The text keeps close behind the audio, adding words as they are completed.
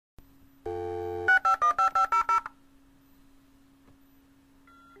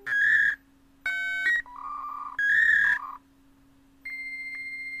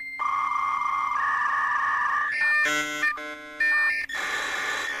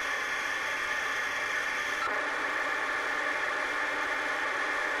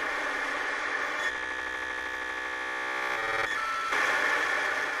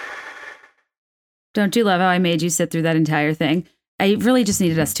Don't you love how I made you sit through that entire thing? I really just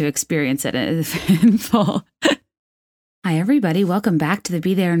needed us to experience it in full. Hi, everybody. Welcome back to the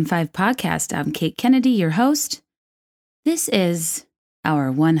Be There in 5 podcast. I'm Kate Kennedy, your host. This is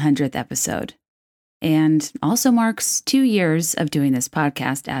our 100th episode and also marks 2 years of doing this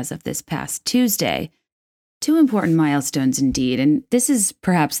podcast as of this past Tuesday. 2 important milestones indeed. And this is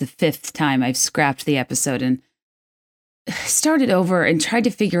perhaps the 5th time I've scrapped the episode and started over and tried to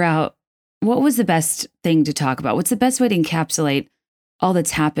figure out what was the best thing to talk about? What's the best way to encapsulate all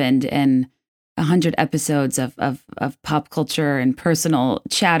that's happened in 100 episodes of pop culture and personal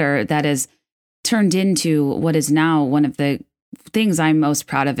chatter that has turned into what is now one of the things I'm most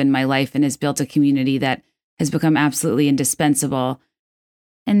proud of in my life and has built a community that has become absolutely indispensable.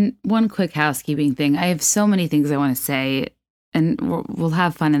 And one quick housekeeping thing. I have so many things I want to say, and we'll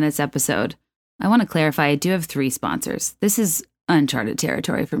have fun in this episode. I want to clarify, I do have 3 sponsors. This is uncharted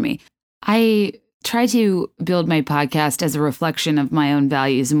territory for me. I try to build my podcast as a reflection of my own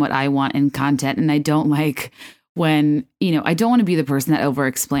values and what I want in content. And I don't like when, I don't want to be the person that over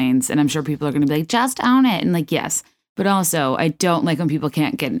explains. And I'm sure people are going to be like, just own it. And like, yes. But also, I don't like when people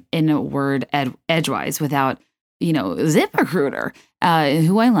can't get in a word edgewise without, ZipRecruiter,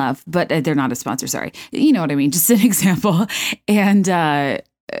 who I love, but they're not a sponsor. Sorry. You know what I mean? Just an example. And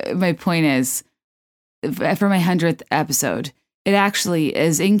my point is, for my 100th episode, it actually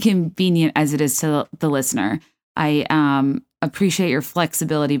is inconvenient as it is to the listener. I appreciate your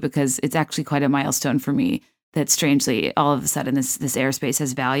flexibility because it's actually quite a milestone for me that strangely, all of a sudden, this airspace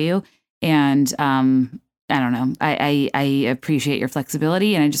has value. And I don't know. I appreciate your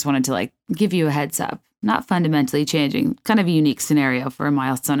flexibility, and I just wanted to give you a heads up. Not fundamentally changing, kind of a unique scenario for a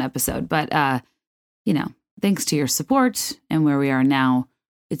milestone episode, but thanks to your support and where we are now,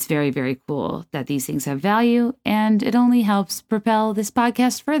 it's very, very cool that these things have value, and it only helps propel this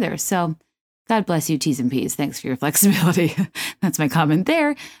podcast further. So God bless you, T's and P's. Thanks for your flexibility. That's my comment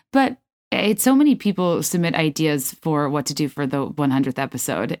there. But it's so many people submit ideas for what to do for the 100th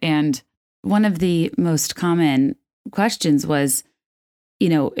episode. And one of the most common questions was,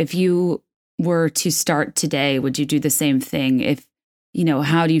 if you were to start today, would you do the same thing? If,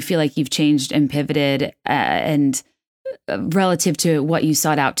 how do you feel like you've changed and pivoted and relative to what you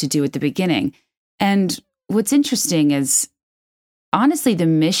sought out to do at the beginning? And what's interesting is, honestly, the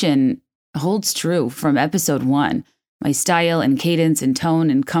mission holds true from episode 1. My style and cadence and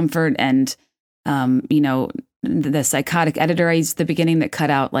tone and comfort and, the psychotic editor I used at the beginning that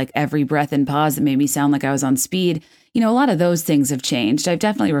cut out every breath and pause that made me sound like I was on speed. A lot of those things have changed. I've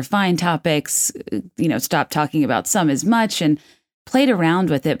definitely refined topics, stopped talking about some as much and played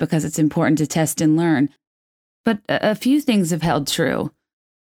around with it because it's important to test and learn. But a few things have held true.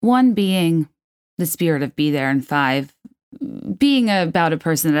 One being the spirit of Be There in 5, being about a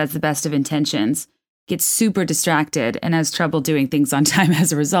person that has the best of intentions, gets super distracted and has trouble doing things on time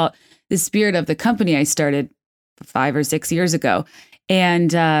as a result. The spirit of the company I started 5 or 6 years ago. And,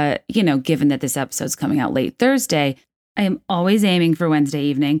 given that this episode's coming out late Thursday, I am always aiming for Wednesday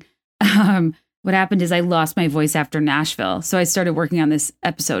evening. What happened is I lost my voice after Nashville. So I started working on this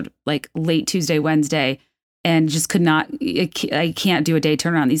episode late Tuesday, Wednesday, and just could not, I can't do a day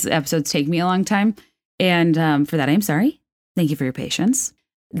turnaround. These episodes take me a long time. And for that, I'm sorry. Thank you for your patience.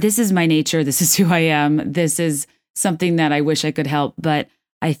 This is my nature. This is who I am. This is something that I wish I could help. But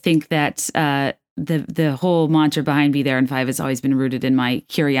I think that the whole mantra behind Be There in 5 has always been rooted in my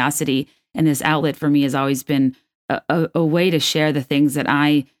curiosity. And this outlet for me has always been a way to share the things that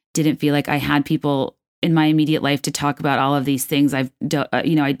I didn't feel like I had people in my immediate life to talk about all of these things that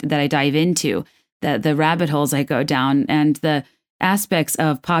I dive into. The rabbit holes I go down and the aspects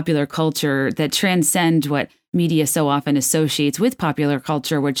of popular culture that transcend what media so often associates with popular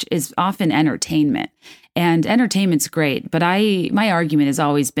culture, which is often entertainment. And entertainment's great, but my argument has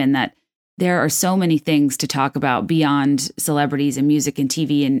always been that there are so many things to talk about beyond celebrities and music and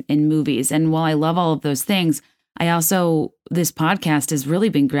TV and movies. And while I love all of those things, this podcast has really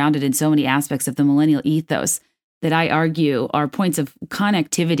been grounded in so many aspects of the millennial ethos that I argue are points of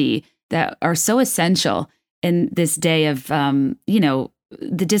connectivity that are so essential in this day of,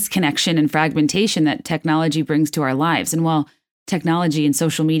 the disconnection and fragmentation that technology brings to our lives. And while technology and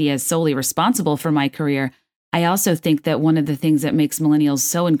social media is solely responsible for my career, I also think that one of the things that makes millennials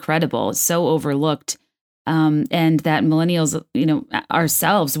so incredible, so overlooked, and that millennials,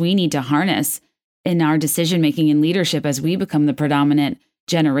 ourselves, we need to harness in our decision-making and leadership as we become the predominant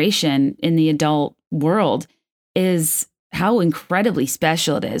generation in the adult world, is how incredibly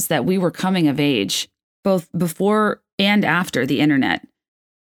special it is that we were coming of age both before and after the internet.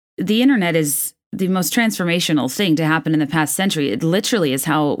 The internet is the most transformational thing to happen in the past century. It literally is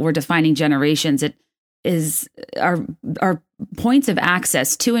how we're defining generations. It is our points of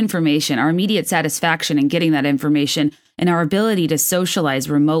access to information, our immediate satisfaction in getting that information, and our ability to socialize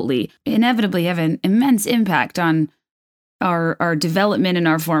remotely inevitably have an immense impact on our development in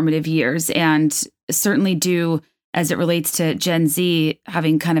our formative years, and certainly do as it relates to Gen Z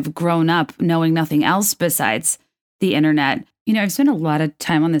having kind of grown up knowing nothing else besides the internet. I've spent a lot of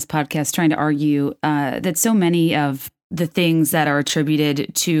time on this podcast trying to argue that so many of the things that are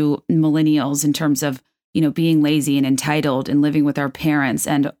attributed to millennials in terms of, being lazy and entitled and living with our parents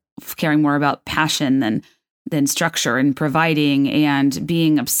and caring more about passion than structure and providing and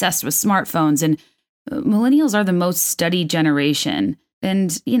being obsessed with smartphones. And millennials are the most studied generation.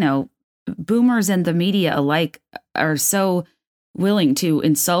 And, boomers and the media alike are so willing to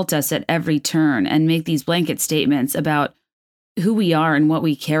insult us at every turn and make these blanket statements about who we are and what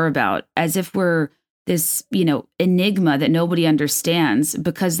we care about, as if we're this, enigma that nobody understands,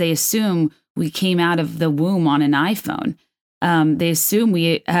 because they assume we came out of the womb on an iPhone. They assume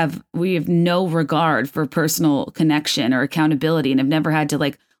we have no regard for personal connection or accountability, and have never had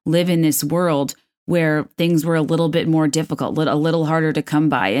to live in this world where things were a little bit more difficult, a little harder to come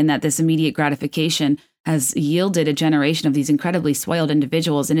by, and that this immediate gratification has yielded a generation of these incredibly spoiled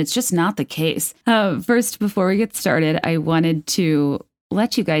individuals. And it's just not the case. First, before we get started, I wanted to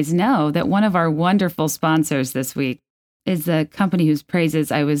let you guys know that one of our wonderful sponsors this week is the company whose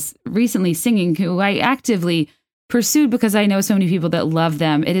praises I was recently singing, who I actively pursued because I know so many people that love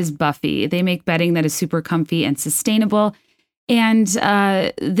them. It is Buffy. They make bedding that is super comfy and sustainable. And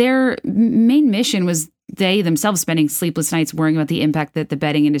their main mission was they themselves spending sleepless nights worrying about the impact that the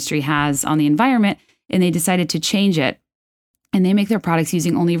bedding industry has on the environment. And they decided to change it. And they make their products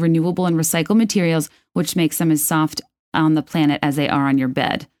using only renewable and recycled materials, which makes them as soft on the planet as they are on your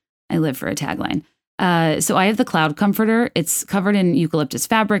bed. I live for a tagline. So I have the Cloud Comforter. It's covered in eucalyptus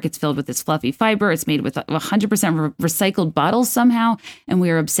fabric. It's filled with this fluffy fiber. It's made with 100% recycled bottles somehow. And we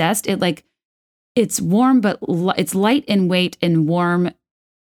are obsessed. It's warm, but it's light in weight and warm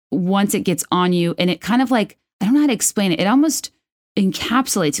once it gets on you. And it kind of I don't know how to explain it. It almost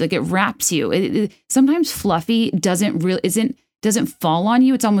encapsulates you, it wraps you. Sometimes fluffy doesn't fall on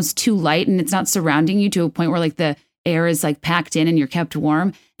you. It's almost too light, and it's not surrounding you to a point where the air is packed in and you're kept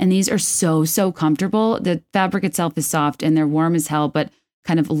warm. And these are so comfortable. The fabric itself is soft and they're warm as hell, but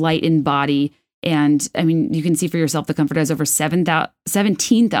kind of light in body. And I mean, you can see for yourself, the Comfort has over 17,000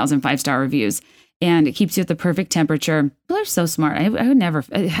 5-star reviews, and it keeps you at the perfect temperature. People are so smart. I would never.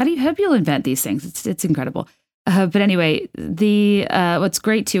 How do people invent these things? It's incredible. But anyway, what's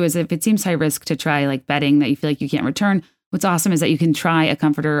great too is if it seems high risk to try bedding that you feel like you can't return, what's awesome is that you can try a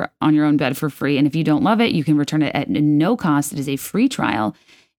comforter on your own bed for free. And if you don't love it, you can return it at no cost. It is a free trial.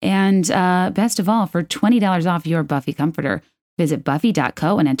 And best of all, for $20 off your Buffy comforter, visit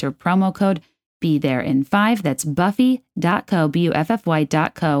buffy.co and enter promo code BeThereIn5. That's buffy.co,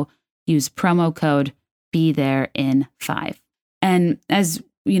 buffy.co. Use promo code BeThereIn5. And as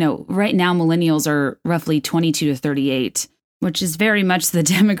right now, millennials are roughly 22 to 38, which is very much the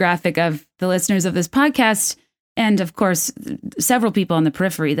demographic of the listeners of this podcast. And of course, several people on the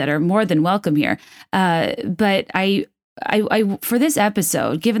periphery that are more than welcome here. But I for this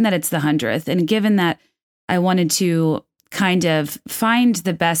episode, given that it's the 100th, and given that I wanted to kind of find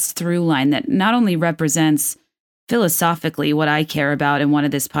the best through line that not only represents philosophically what I care about and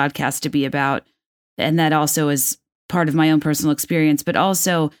wanted this podcast to be about, and that also is part of my own personal experience, but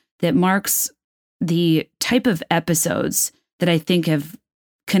also that marks the type of episodes that I think have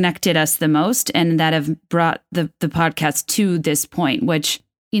connected us the most and that have brought the podcast to this point, which,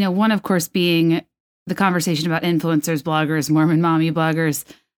 one, of course, being the conversation about influencers, bloggers, Mormon mommy bloggers,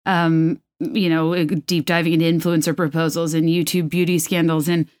 deep diving into influencer proposals and YouTube beauty scandals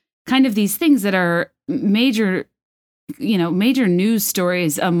and kind of these things that are major news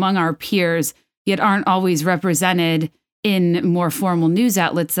stories among our peers, yet aren't always represented in more formal news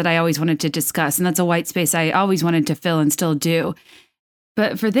outlets that I always wanted to discuss. And that's a white space I always wanted to fill and still do.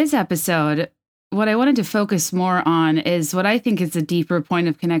 But for this episode, what I wanted to focus more on is what I think is a deeper point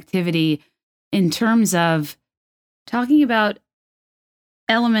of connectivity in terms of talking about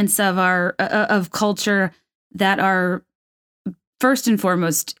elements of our of culture that are first and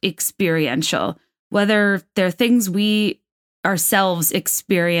foremost experiential, whether they're things we ourselves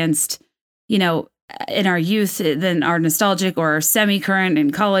experienced, in our youth, then are nostalgic or are semi-current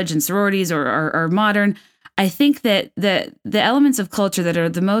in college and sororities or are modern. I think that the elements of culture that are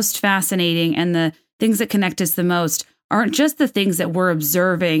the most fascinating and the things that connect us the most aren't just the things that we're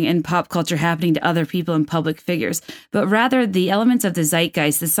observing in pop culture happening to other people and public figures, but rather the elements of the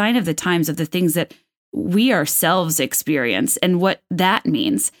zeitgeist, the sign of the times, of the things that we ourselves experience and what that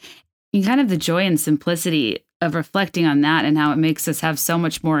means. And kind of the joy and simplicity of reflecting on that and how it makes us have so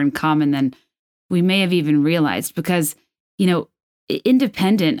much more in common than we may have even realized. Because,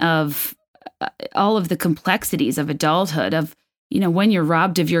 independent of all of the complexities of adulthood, of, when you're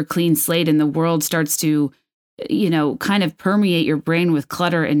robbed of your clean slate and the world starts to, kind of permeate your brain with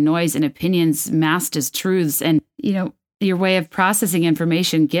clutter and noise and opinions masked as truths, and, your way of processing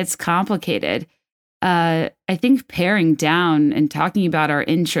information gets complicated. I think paring down and talking about our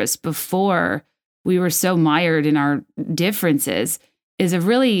interests before we were so mired in our differences is a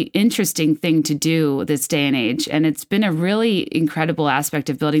really interesting thing to do this day and age. And it's been a really incredible aspect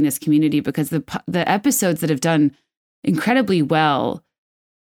of building this community, because the episodes that have done incredibly well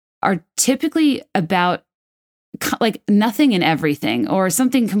are typically about like nothing and everything, or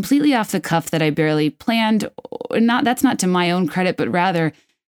something completely off the cuff that I barely planned. That's not to my own credit, but rather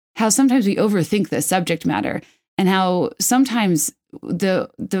how sometimes we overthink the subject matter, and how sometimes the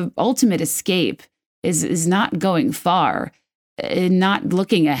ultimate escape is not going far and not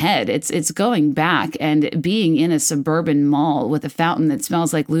looking ahead. It's going back and being in a suburban mall with a fountain that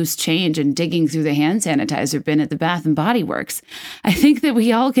smells like loose change and digging through the hand sanitizer bin at the Bath and Body Works. I think that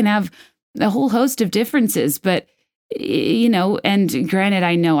we all can have a whole host of differences, but and granted,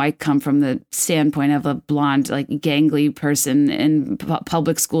 I know I come from the standpoint of a blonde, like gangly person in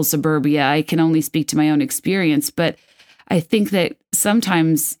public school suburbia. I can only speak to my own experience, but I think that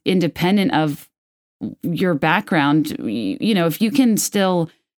sometimes, independent of your background, if you can still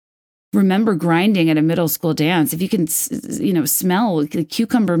remember grinding at a middle school dance, if you can, smell the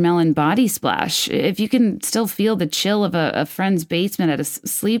cucumber melon body splash, if you can still feel the chill of a friend's basement at a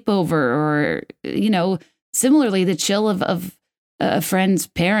sleepover, or, similarly, the chill of a friend's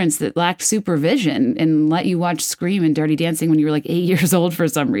parents that lacked supervision and let you watch Scream and Dirty Dancing when you were like 8 years old for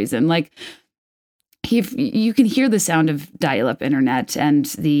some reason. Like, if you can hear the sound of dial-up internet and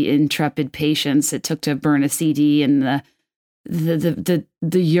the intrepid patience it took to burn a CD, and the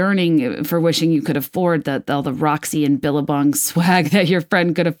yearning for wishing you could afford all the Roxy and Billabong swag that your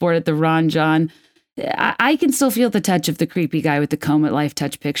friend could afford at the Ron John. I can still feel the touch of the creepy guy with the comb at Life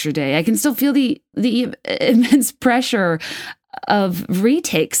Touch Picture Day. I can still feel the immense pressure of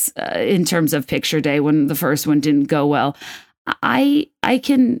retakes in terms of Picture Day when the first one didn't go well. I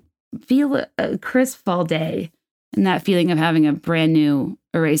can feel a crisp fall day, and that feeling of having a brand new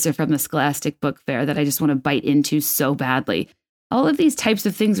eraser from the Scholastic Book Fair that I just want to bite into so badly. All of these types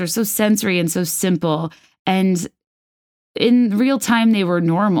of things are so sensory and so simple, and in real time they were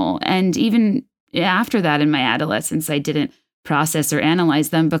normal. And even after that, in my adolescence, I didn't process or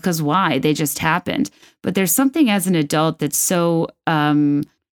analyze them, because why? They just happened. But there's something as an adult that's so, I don't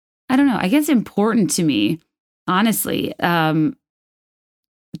know, I guess important to me, honestly,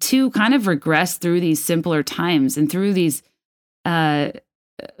 to kind of regress through these simpler times and through these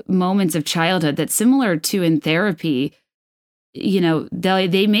moments of childhood that's similar to in therapy.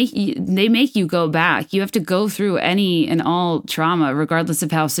 They make you go back. You have to go through any and all trauma, regardless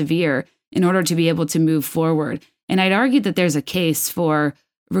of how severe, in order to be able to move forward. And I'd argue that there's a case for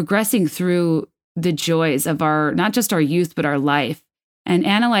regressing through the joys of not just our youth, but our life, and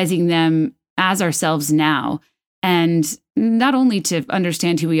analyzing them as ourselves now. And not only to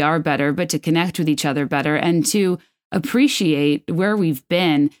understand who we are better, but to connect with each other better, and to appreciate where we've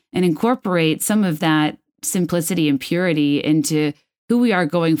been and incorporate some of that simplicity and purity into who we are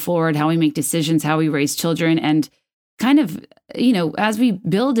going forward, how we make decisions, how we raise children, and kind of, as we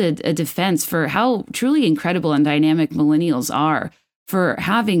build a defense for how truly incredible and dynamic millennials are, for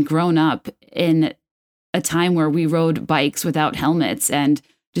having grown up in a time where we rode bikes without helmets and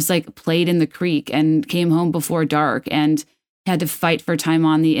just like played in the creek and came home before dark and had to fight for time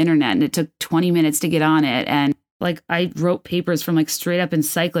on the internet. And it took 20 minutes to get on it. And like, I wrote papers from like straight up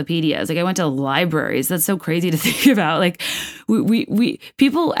encyclopedias. Like, I went to libraries. That's so crazy to think about. Like, we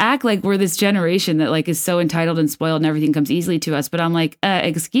people act like we're this generation that like is so entitled and spoiled and everything comes easily to us. But I'm like,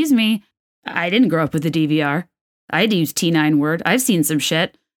 excuse me, I didn't grow up with the DVR. I had to use T9 Word. I've seen some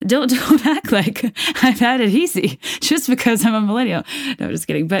shit. Don't act like I've had it easy just because I'm a millennial. No, just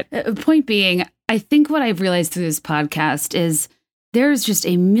kidding. But point being, I think what I've realized through this podcast is there's just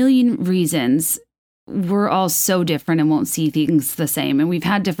a million reasons we're all so different and won't see things the same. And we've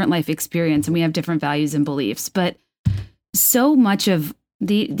had different life experience and we have different values and beliefs. But so much of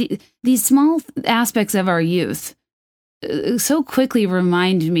these small aspects of our youth so quickly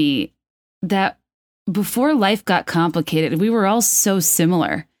remind me that before life got complicated, we were all so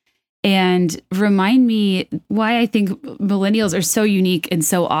similar. and remind me why I think millennials are so unique and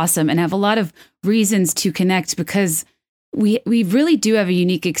so awesome and have a lot of reasons to connect, because we really do have a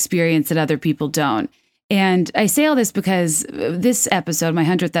unique experience that other people don't. And I say all this because this episode, my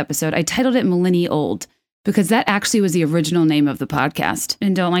 100th episode, I titled it Millenni-Old, because that actually was the original name of the podcast.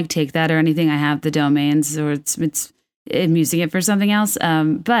 And don't take that or anything. I have the domains, or I'm using it for something else.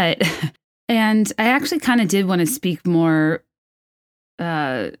 But and I actually kind of did want to speak more,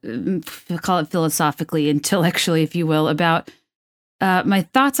 call it philosophically, intellectually, if you will, about my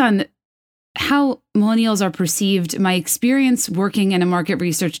thoughts on how millennials are perceived. My experience working in a market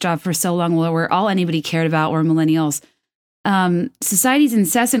research job for so long, where all anybody cared about were millennials. Society's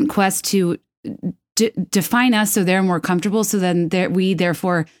incessant quest to define us so they're more comfortable, so then we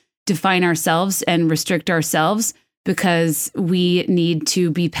therefore define ourselves and restrict ourselves because we need to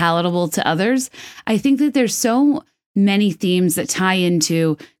be palatable to others. I think that there's so many themes that tie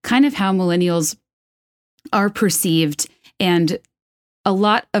into kind of how millennials are perceived, and a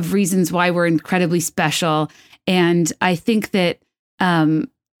lot of reasons why we're incredibly special. And I think that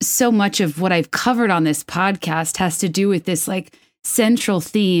so much of what I've covered on this podcast has to do with this central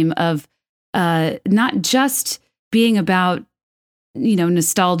theme of not just being about,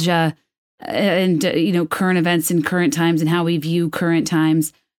 nostalgia and, current events and current times and how we view current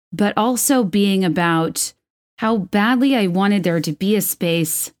times, but also being about how badly I wanted there to be a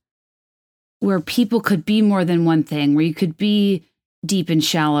space where people could be more than one thing, where you could be deep and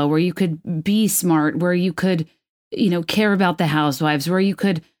shallow, where you could be smart, where you could, care about the housewives, where you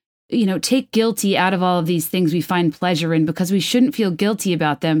could, take guilty out of all of these things we find pleasure in, because we shouldn't feel guilty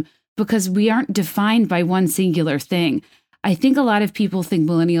about them, because we aren't defined by one singular thing. I think a lot of people think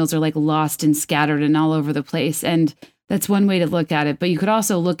millennials are lost and scattered and all over the place. And that's one way to look at it. But you could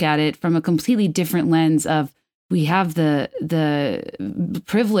also look at it from a completely different lens of, we have the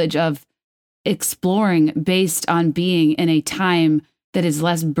privilege of exploring based on being in a time that is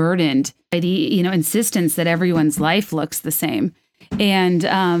less burdened by the, insistence that everyone's life looks the same. And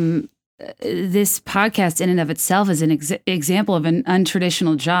this podcast in and of itself is an example of an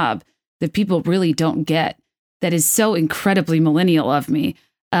untraditional job that people really don't get, that is so incredibly millennial of me.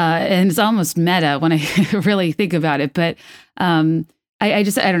 And it's almost meta when I really think about it. But I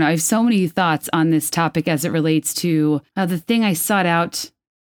don't know. I have so many thoughts on this topic as it relates to the thing I sought out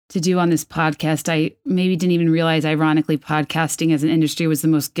to do on this podcast. I maybe didn't even realize, ironically, podcasting as an industry was the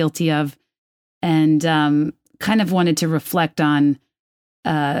most guilty of, and kind of wanted to reflect on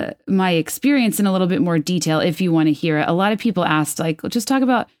my experience in a little bit more detail, if you want to hear it. A lot of people asked, just talk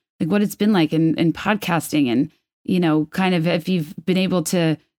about what it's been like in podcasting, and, kind of if you've been able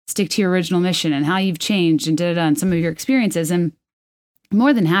to stick to your original mission and how you've changed and some of your experiences. And I'm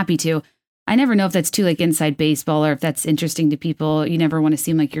more than happy to. I never know if that's too inside baseball, or if that's interesting to people. You never want to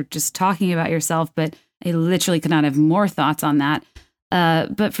seem like you're just talking about yourself, but I literally could not have more thoughts on that.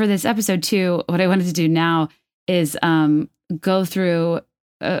 But for this episode too, what I wanted to do now is go through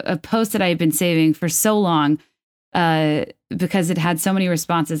a post that I had been saving for so long, because it had so many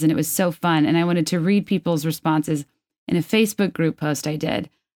responses and it was so fun. And I wanted to read people's responses in a Facebook group post I did.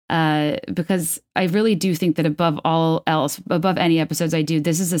 Because I really do think that above all else, above any episodes I do,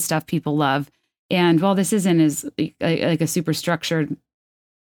 this is the stuff people love. And while this isn't as a super structured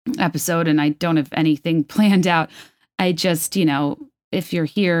episode, and I don't have anything planned out, I just, if you're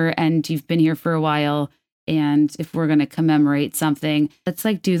here and you've been here for a while, and if we're going to commemorate something, let's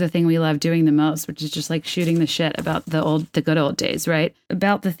do the thing we love doing the most, which is just shooting the shit about the good old days, right?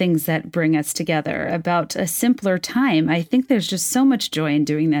 About the things that bring us together, about a simpler time. I think there's just so much joy in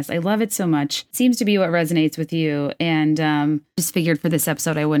doing this. I love it so much. It seems to be what resonates with you. And just figured for this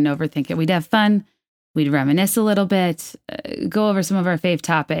episode, I wouldn't overthink it. We'd have fun. We'd reminisce a little bit, go over some of our fave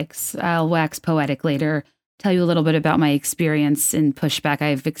topics. I'll wax poetic later, tell you a little bit about my experience and pushback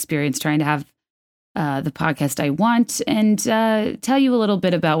I've experienced trying to have the podcast I want, and tell you a little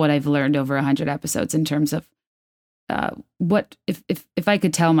bit about what I've learned over 100 episodes in terms of what if I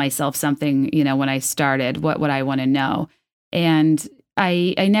could tell myself something, when I started, what would I want to know? And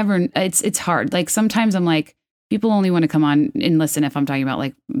I never, it's hard. Sometimes I'm people only want to come on and listen if I'm talking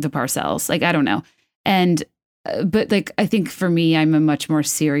about the Parcells. I don't know. And but I think for me, I'm a much more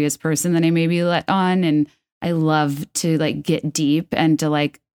serious person than I maybe let on, and I love to get deep and to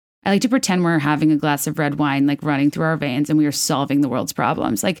I like to pretend we're having a glass of red wine, running through our veins, and we are solving the world's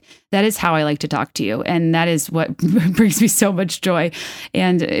problems. That is how I like to talk to you. And that is what brings me so much joy.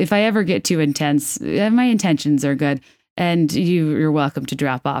 And if I ever get too intense, my intentions are good, and you're welcome to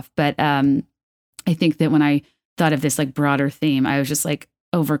drop off. But I think that when I thought of this broader theme, I was just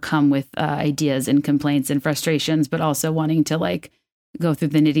overcome with ideas and complaints and frustrations, but also wanting to go through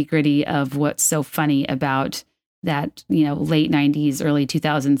the nitty gritty of what's so funny about that, late 90s, early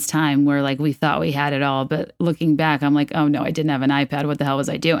 2000s time where like we thought we had it all. But looking back, I'm like, oh no, I didn't have an iPad. What the hell was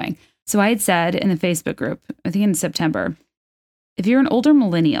I doing? So I had said in the Facebook group, I think in September, if you're an older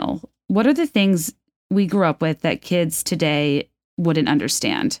millennial, what are the things we grew up with that kids today wouldn't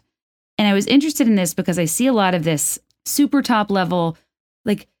understand? And I was interested in this because I see a lot of this super top level,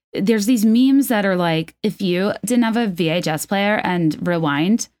 like there's these memes that are like, if you didn't have a VHS player and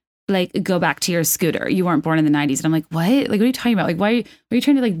rewind, like go back to your scooter. You weren't born in the 90s. And I'm like, what? Like, what are you talking about? Like, why are you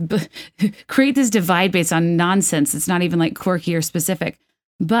trying to like create this divide based on nonsense? It's not even like quirky or specific.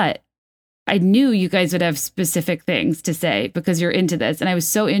 But I knew you guys would have specific things to say because you're into this. And I was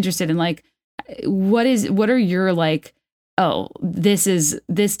so interested in like, what are your like, oh, this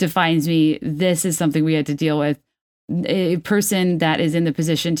defines me. This is something we had to deal with. A person that is in the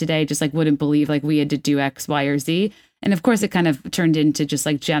position today just like wouldn't believe like we had to do X, Y, or Z. And of course, it kind of turned into just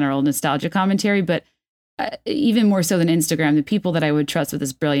like general nostalgia commentary. But even more so than Instagram, the people that I would trust with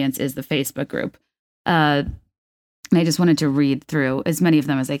this brilliance is the Facebook group. And I just wanted to read through as many of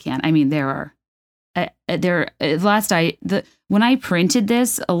them as I can. I mean, when I printed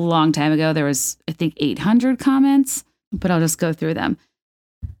this a long time ago, there was, I think, 800 comments, but I'll just go through them.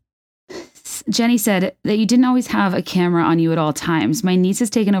 Jenny said that you didn't always have a camera on you at all times. My niece has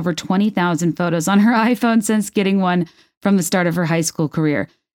taken over 20,000 photos on her iPhone since getting one from the start of her high school career.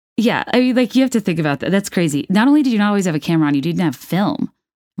 Yeah, I mean, like, you have to think about that. That's crazy. Not only did you not always have a camera on you, you didn't have film,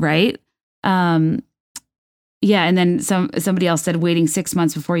 right? Yeah, and then somebody else said waiting 6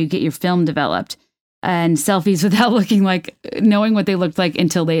 months before you get your film developed, and selfies without knowing what they looked like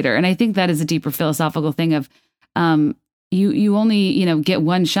until later. And I think that is a deeper philosophical thing of you only get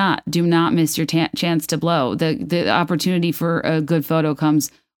one shot. Do not miss your chance to blow. The opportunity for a good photo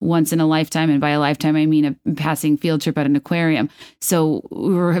comes once in a lifetime, and by a lifetime I mean a passing field trip at an aquarium. So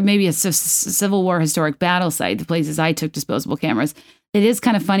we were maybe a Civil War historic battle site, the places I took disposable cameras. It is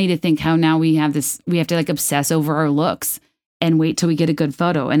kind of funny to think how now we have to like obsess over our looks and wait till we get a good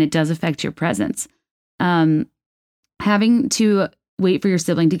photo, and it does affect your presence. Having to wait for your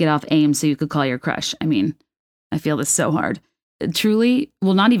sibling to get off AIM so you could call your crush. I mean, I feel this so hard. Truly,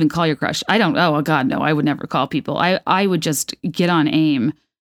 well, not even call your crush. Oh God, no, I would never call people. I would just get on AIM,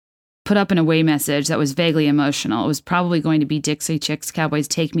 put up an away message that was vaguely emotional. It was probably going to be Dixie Chicks, Cowboys,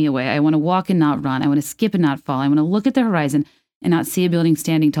 Take Me Away. I want to walk and not run. I want to skip and not fall. I want to look at the horizon and not see a building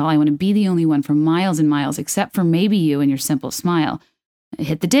standing tall. I want to be the only one for miles and miles, except for maybe you and your simple smile. I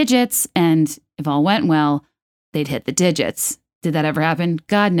hit the digits, and if all went well, they'd hit the digits. Did that ever happen?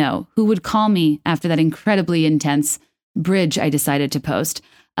 God, no. Who would call me after that incredibly intense bridge I decided to post?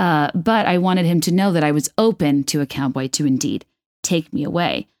 But I wanted him to know that I was open to a cowboy to indeed take me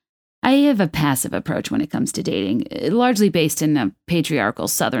away. I have a passive approach when it comes to dating, largely based in a patriarchal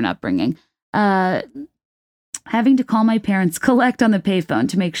Southern upbringing. Having to call my parents collect on the payphone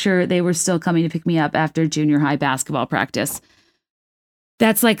to make sure they were still coming to pick me up after junior high basketball practice.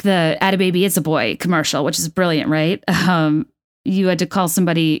 That's like the "Atta Baby, It's a Boy" commercial, which is brilliant, right? You had to call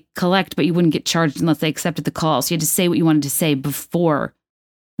somebody collect, but you wouldn't get charged unless they accepted the call. So you had to say what you wanted to say before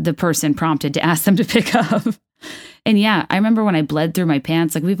the person prompted to ask them to pick up. And yeah, I remember when I bled through my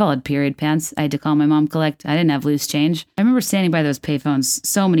pants, like we've all had period pants. I had to call my mom collect. I didn't have loose change. I remember standing by those payphones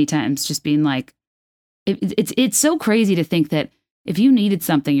so many times, just being like, it's so crazy to think that if you needed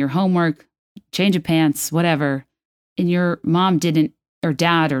something, your homework, change of pants, whatever, and your mom didn't, or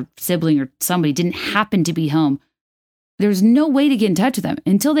dad or sibling or somebody didn't happen to be home, there's no way to get in touch with them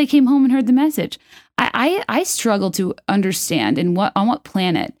until they came home and heard the message. I struggle to understand on what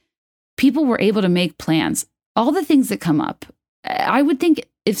planet people were able to make plans. All the things that come up, I would think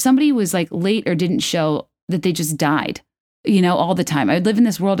if somebody was like late or didn't show, that they just died, all the time. I would live in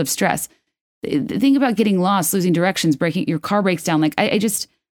this world of stress. Think about getting lost, losing directions, your car breaks down. Like I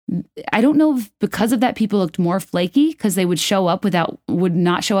don't know if because of that people looked more flaky because they would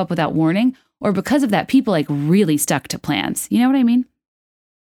not show up without warning, or because of that people like really stuck to plans. You know what I mean?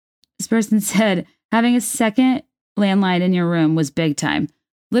 This person said having a second landline in your room was big time.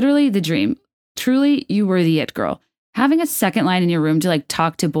 Literally the dream. Truly, you were the it girl. Having a second line in your room to like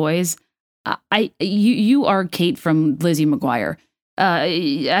talk to boys. You are Kate from Lizzie McGuire.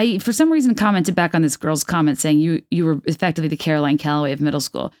 I for some reason commented back on this girl's comment saying you were effectively the Caroline Calloway of middle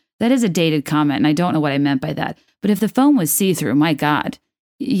school. That is a dated comment, and I don't know what I meant by that. But if the phone was see-through, my God,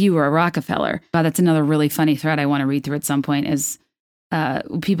 you were a Rockefeller. That's another really funny thread I want to read through at some point is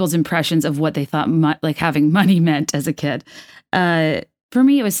people's impressions of what they thought like having money meant as a kid. For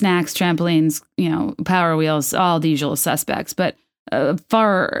me, it was snacks, trampolines, Power Wheels, all the usual suspects. But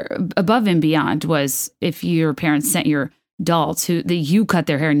far above and beyond was if your parents sent your dolls that you cut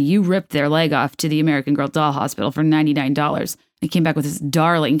their hair and you ripped their leg off to the American Girl Doll Hospital for $99. I came back with this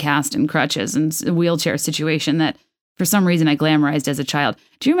darling cast and crutches and a wheelchair situation that for some reason I glamorized as a child.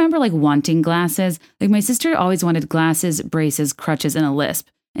 Do you remember like wanting glasses? Like my sister always wanted glasses, braces, crutches, and a lisp.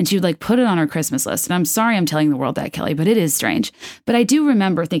 And she would like put it on her Christmas list. And I'm sorry I'm telling the world that, Kelly, but it is strange. But I do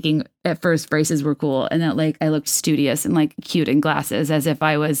remember thinking at first braces were cool and that like I looked studious and like cute in glasses as if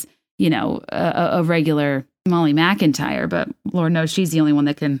I was, a regular Molly McIntyre. But Lord knows she's the only one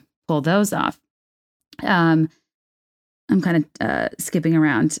that can pull those off. I'm kind of skipping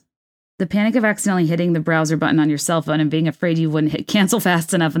around. The panic of accidentally hitting the browser button on your cell phone and being afraid you wouldn't hit cancel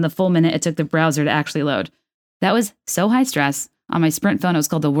fast enough in the full minute it took the browser to actually load. That was so high stress. On my Sprint phone, it was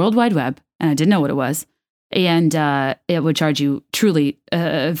called the World Wide Web, and I didn't know what it was. And it would charge you truly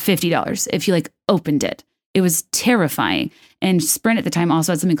 $50 if you like opened it. It was terrifying. And Sprint at the time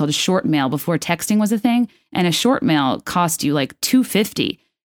also had something called a short mail before texting was a thing. And a short mail cost you like $250.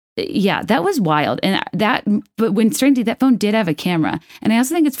 Yeah, that was wild. But when strangely, that phone did have a camera. And I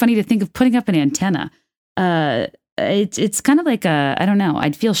also think it's funny to think of putting up an antenna. It's kind of like I don't know.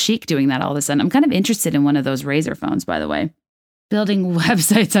 I'd feel chic doing that all of a sudden. I'm kind of interested in one of those Razr phones, by the way. Building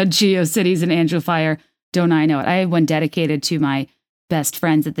websites on GeoCities and Angelfire. Don't I know it? I had one dedicated to my best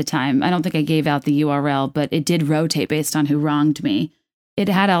friends at the time. I don't think I gave out the URL, but it did rotate based on who wronged me. It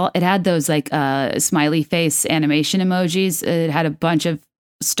had those like smiley face animation emojis. It had a bunch of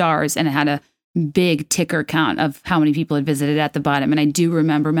stars and it had a big ticker count of how many people had visited at the bottom. And I do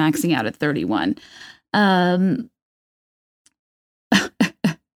remember maxing out at 31.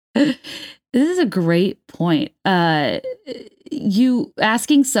 This is a great point. You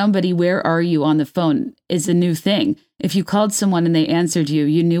asking somebody, where are you on the phone is a new thing. If you called someone and they answered you,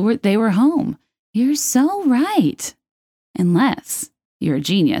 you knew they were home. You're so right. Unless you're a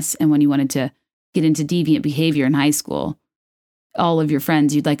genius. And when you wanted to get into deviant behavior in high school, all of your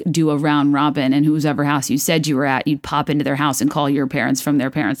friends, you'd like do a round robin and whoever house you said you were at, you'd pop into their house and call your parents from their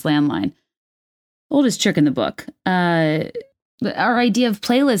parents' landline. Oldest trick in the book. Our idea of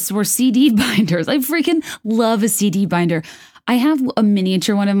playlists were CD binders. I freaking love a CD binder. I have a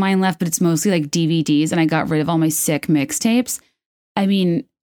miniature one of mine left, but it's mostly like DVDs, and I got rid of all my sick mixtapes. I mean,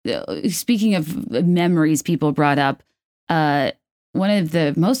 speaking of memories people brought up, one of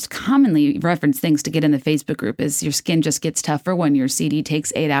the most commonly referenced things to get in the Facebook group is your skin just gets tougher when your CD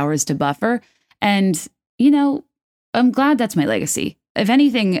takes 8 hours to buffer. And, I'm glad that's my legacy. If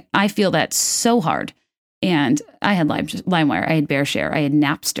anything, I feel that so hard. And I had LimeWire, I had BearShare, I had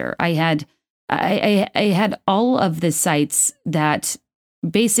Napster, I had all of the sites that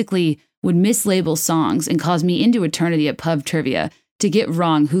basically would mislabel songs and cause me into eternity at pub trivia to get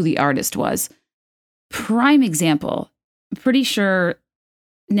wrong who the artist was. Prime example, pretty sure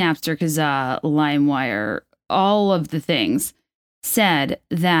Napster, Kazaa, LimeWire, all of the things said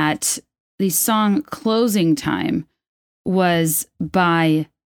that the song Closing Time was by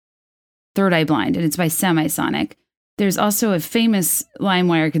Third Eye Blind, and it's by Semisonic. There's also a famous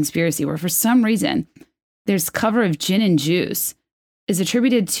LimeWire conspiracy where for some reason there's cover of Gin and Juice is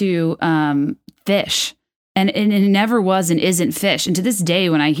attributed to Fish, and it never was and isn't Fish. And to this day,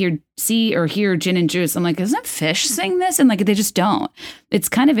 when I hear Gin and Juice, I'm like, isn't Fish sing this? And like they just don't. It's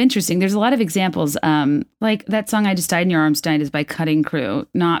kind of interesting. There's a lot of examples. Like that song I Just Died in Your Arms Tonight is by Cutting Crew,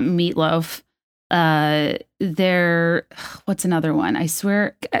 not Meatloaf. What's another one? I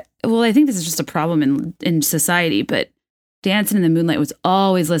swear. Well, I think this is just a problem in society, but Dancing in the Moonlight was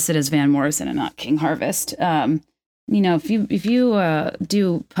always listed as Van Morrison and not King Harvest. If you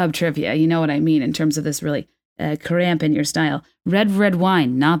do pub trivia, you know what I mean in terms of this really cramp in your style. Red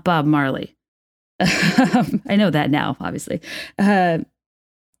Wine, not Bob Marley. I know that now, obviously.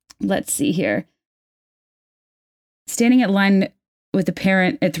 Let's see here. Standing at line with a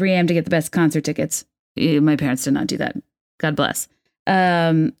parent at 3 a.m. to get the best concert tickets. My parents did not do that. God bless.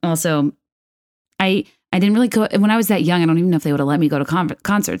 Also, I didn't really go, when I was that young, I don't even know if they would have let me go to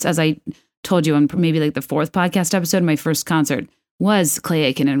concerts. As I told you on maybe like the 4th podcast episode, my first concert was Clay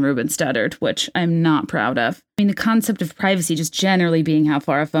Aiken and Ruben Studdard, which I'm not proud of. I mean, the concept of privacy just generally being how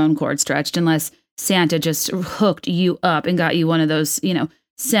far a phone cord stretched, unless Santa just hooked you up and got you one of those,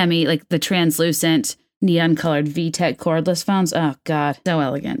 like the translucent neon colored VTech cordless phones. Oh God, so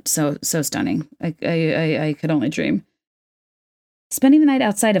elegant, so stunning. I could only dream. Spending the night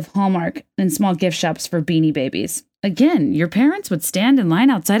outside of Hallmark and small gift shops for Beanie Babies. Again, your parents would stand in line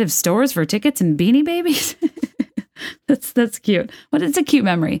outside of stores for tickets and Beanie Babies. That's cute. But it's a cute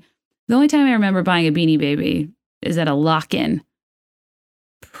memory. The only time I remember buying a Beanie Baby is at a lock-in.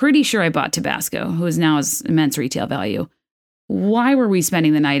 Pretty sure I bought Tabasco, who is now his immense retail value. why were we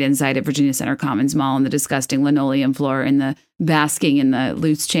spending the night inside at Virginia Center Commons Mall in the disgusting linoleum floor and the basking in the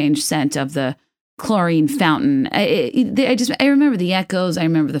loose change scent of the chlorine fountain? I remember the echoes. I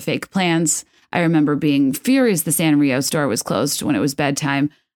remember the fake plants. I remember being furious the Sanrio store was closed when it was bedtime.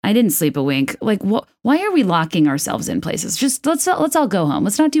 I didn't sleep a wink. Like, why are we locking ourselves in places? Just let's all go home.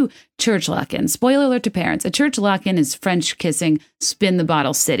 Let's not do church lock-in. Spoiler alert to parents. A church lock-in is French kissing, spin the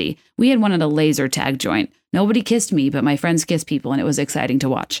bottle city. We had one at a laser tag joint. Nobody kissed me, but my friends kissed people, and it was exciting to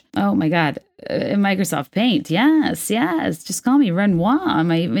watch. Oh my God. Microsoft Paint. Yes. Just call me Renoir.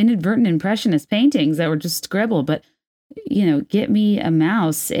 My inadvertent impressionist paintings that were just scribble, but get me a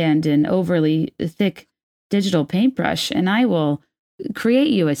mouse and an overly thick digital paintbrush, and I will create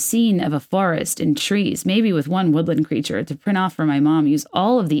you a scene of a forest and trees, maybe with one woodland creature to print off for my mom. Use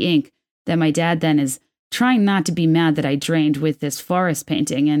all of the ink that my dad then is trying not to be mad that I drained with this forest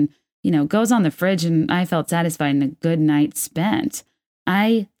painting, and, goes on the fridge, and I felt satisfied and a good night spent.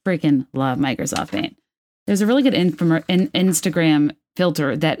 I freaking love Microsoft Paint. There's a really good Instagram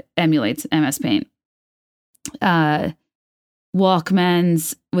filter that emulates MS Paint.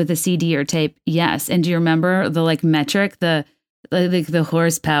 Walkmans with a CD or tape. Yes. And do you remember the metric, the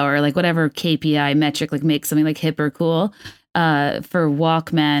horsepower, whatever KPI metric, makes something hip or cool? For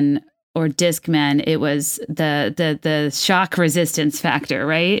Walkman or Discman, it was the shock resistance factor,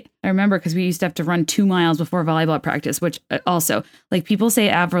 right? I remember because we used to have to run 2 miles before volleyball practice, which also, people say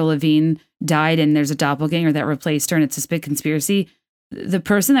Avril Lavigne died and there's a doppelganger that replaced her and it's a big conspiracy. The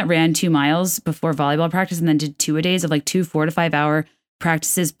person that ran 2 miles before volleyball practice and then did 2-a-days of 2 4 to 5 hour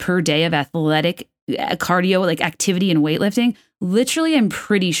practices per day of athletic cardio, activity and weightlifting. Literally, I'm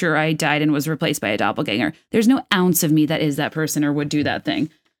pretty sure I died and was replaced by a doppelganger. There's no ounce of me that is that person or would do that thing.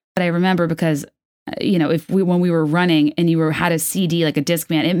 But I remember because, when we were running and you had a CD, like a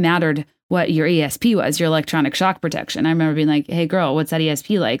Discman, it mattered what your ESP was, your electronic shock protection. I remember being like, hey, girl, what's that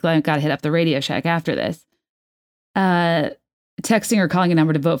ESP like? I got to hit up the Radio Shack after this. Texting or calling a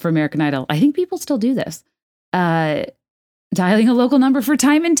number to vote for American Idol. I think people still do this. Dialing a local number for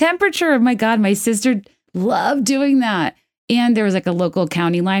time and temperature. Oh my God, my sister loved doing that. And there was a local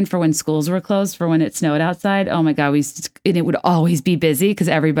county line for when schools were closed, for when it snowed outside. Oh my God, and it would always be busy because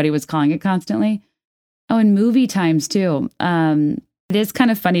everybody was calling it constantly. Oh, and movie times too. It is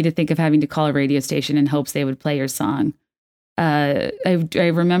kind of funny to think of having to call a radio station in hopes they would play your song. I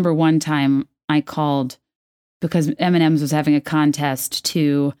remember one time I called because M&M's was having a contest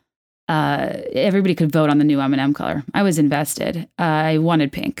to, everybody could vote on the new M&M color. I was invested. I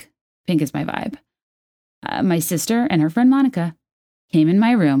wanted pink. Pink is my vibe. My sister and her friend Monica came in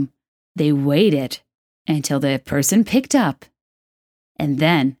my room. They waited until the person picked up. And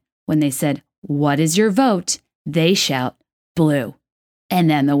then when they said, "What is your vote?" they shout, "Blue." And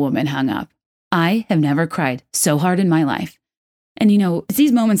then the woman hung up. I have never cried so hard in my life. And it's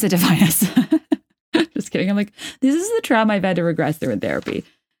these moments that define us. Just kidding. I'm this is the trauma I've had to regress through in therapy.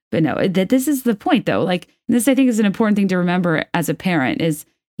 But no, this is the point though. This I think is an important thing to remember as a parent is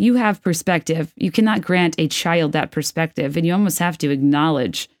you have perspective. You cannot grant a child that perspective. And you almost have to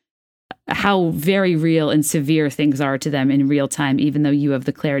acknowledge how very real and severe things are to them in real time, even though you have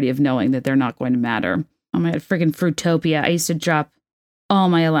the clarity of knowing that they're not going to matter. Oh my God, friggin' Fruitopia. I used to drop all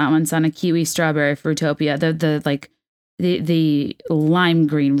my allowance on a kiwi strawberry Fruitopia. The lime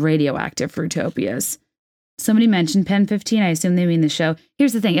green radioactive Fruitopias. Somebody mentioned Pen 15. I assume they mean the show.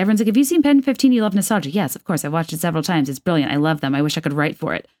 Here's the thing. Everyone's like, have you seen Pen 15? You love nostalgia. Yes, of course. I've watched it several times. It's brilliant. I love them. I wish I could write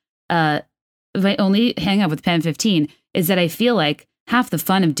for it. My only hang up with Pen 15 is that I feel like half the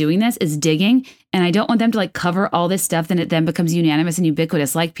fun of doing this is digging. And I don't want them to cover all this stuff. Then it then becomes unanimous and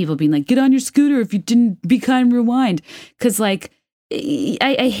ubiquitous. Like people being like, get on your scooter if you didn't be kind, rewind. Because I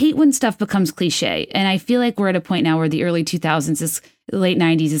hate when stuff becomes cliche. And I feel like we're at a point now where the early 2000s, late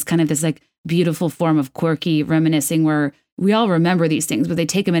 90s is kind of this beautiful form of quirky reminiscing where we all remember these things, but they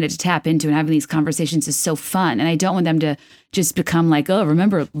take a minute to tap into, and having these conversations is so fun. And I don't want them to just become oh,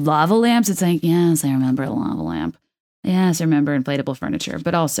 remember lava lamps? It's yes, I remember a lava lamp. Yes, I remember inflatable furniture.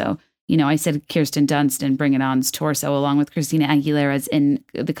 But also, I said Kirsten Dunst in Bring It On's torso along with Christina Aguilera's in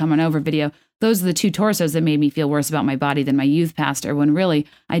the Come On Over video. Those are the two torsos that made me feel worse about my body than my youth pastor, when really,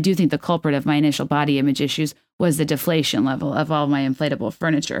 I do think the culprit of my initial body image issues was the deflation level of all my inflatable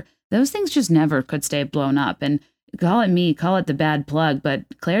furniture. Those things just never could stay blown up. And call it the bad plug, but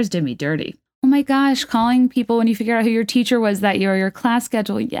Claire's did me dirty. Oh my gosh, calling people when you figure out who your teacher was that year, or your class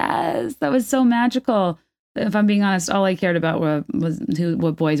schedule. Yes, that was so magical. If I'm being honest, all I cared about was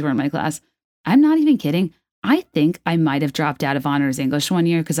what boys were in my class. I'm not even kidding. I think I might have dropped out of honors English one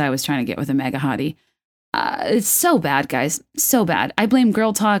year because I was trying to get with a mega hottie. It's so bad, guys. So bad. I blame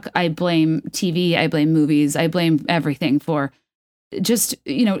girl talk. I blame TV. I blame movies. I blame everything for just,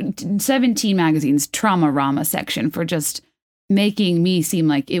 17 magazines, Trauma-Rama section for just making me seem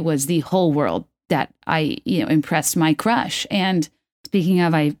like it was the whole world that I, impressed my crush. And speaking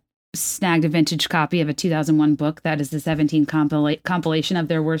of, I snagged a vintage copy of a 2001 book that is the 17 compilation of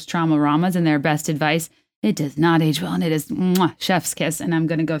their worst trauma-ramas and their best advice. It does not age well, and it is chef's kiss, and I'm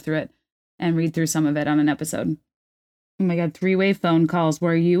going to go through it and read through some of it on an episode. Oh my God, 3-way phone calls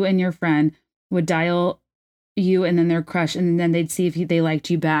where you and your friend would dial you and then their crush, and then they'd see if they liked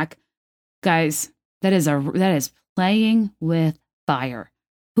you back. Guys, that is playing with fire.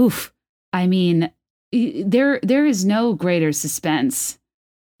 Oof. I mean, there is no greater suspense.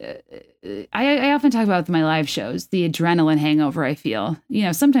 I often talk about with my live shows, the adrenaline hangover I feel.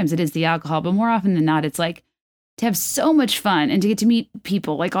 Sometimes it is the alcohol, but more often than not, it's like to have so much fun and to get to meet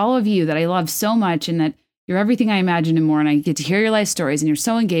people like all of you that I love so much and that you're everything I imagined and more. And I get to hear your life stories and you're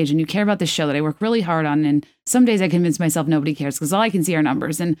so engaged and you care about the show that I work really hard on. And some days I convince myself nobody cares because all I can see are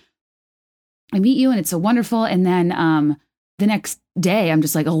numbers. And I meet you and it's so wonderful. And then the next day I'm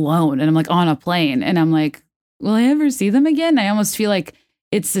just like alone and I'm like on a plane and I'm like, will I ever see them again? I almost feel like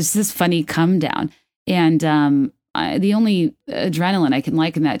it's just this funny come down. And the only adrenaline I can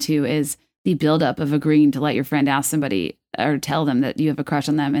liken that to is the buildup of agreeing to let your friend ask somebody or tell them that you have a crush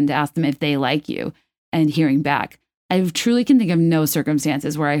on them and to ask them if they like you and hearing back. I truly can think of no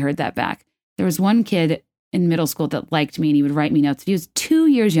circumstances where I heard that back. There was one kid in middle school that liked me and he would write me notes. He was 2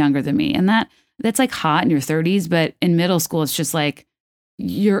 years younger than me. And that's like hot in your 30s. But in middle school, it's just like,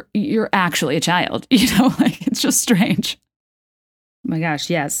 you're actually a child, like it's just strange. Oh my gosh,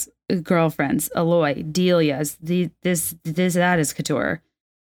 yes. Girlfriends, Aloy, Delia's, that is couture.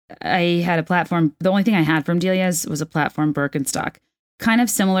 I had a platform. The only thing I had from Delia's was a platform Birkenstock. Kind of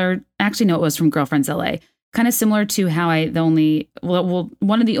similar. Actually, no, it was from Girlfriends LA. Kind of similar to how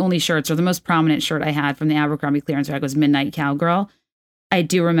one of the only shirts or the most prominent shirt I had from the Abercrombie clearance rack was Midnight Cowgirl. I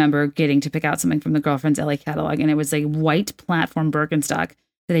do remember getting to pick out something from the Girlfriends LA catalog, and it was a white platform Birkenstock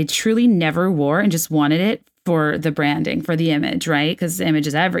that I truly never wore and just wanted it for the branding, for the image, right? Because the image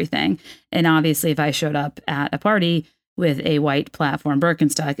is everything. And obviously, if I showed up at a party with a white platform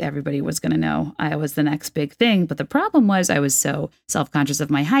Birkenstock, everybody was going to know I was the next big thing. But the problem was I was so self-conscious of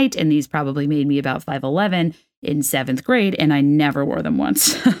my height, and these probably made me about 5'11" in 7th grade, and I never wore them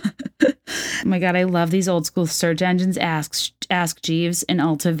once. Oh my God, I love these old school search engines. Ask Jeeves and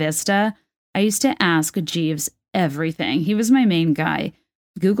Alta Vista. I used to ask Jeeves everything. He was my main guy.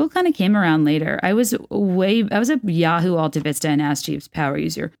 Google kind of came around later. I was a Yahoo, Alta Vista, and Ask Jeeves power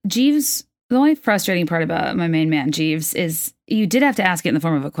user. Jeeves, the only frustrating part about my main man, Jeeves, is you did have to ask it in the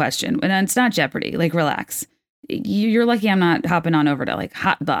form of a question. And it's not Jeopardy. Like, relax. You're lucky I'm not hopping on over to like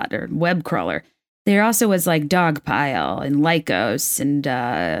Hotbot or Web Crawler. There also was like Dogpile and Lycos and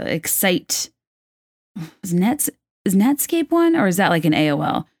Excite. Is Netscape one, or is that like an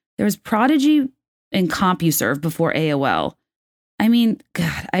AOL? There was Prodigy and CompuServe before AOL. I mean,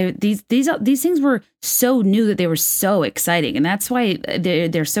 God, these things were so new that they were so exciting, and that's why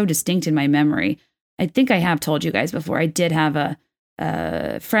they're so distinct in my memory. I think I have told you guys before. I did have a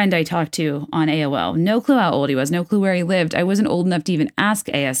friend I talked to on AOL. No clue how old he was. No clue where he lived. I wasn't old enough to even ask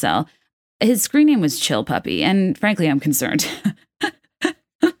ASL. His screen name was Chill Puppy, and frankly, I'm concerned.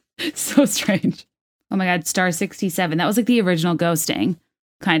 So strange. Oh my God, Star 67. That was like the original ghosting.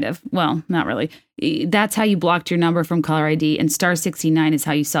 Kind of. Well, not really. That's how you blocked your number from caller ID, and Star 69 is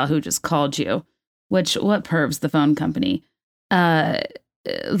how you saw who just called you. What pervs, the phone company.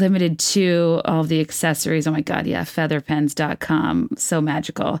 Limited to all the accessories. Oh my God, yeah, featherpens.com. So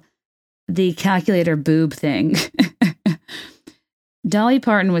magical. The calculator boob thing. Dolly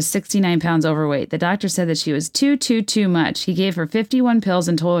Parton was 69 pounds overweight. The doctor said that she was too much. He gave her 51 pills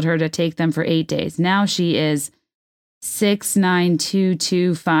and told her to take them for 8 days. Now she is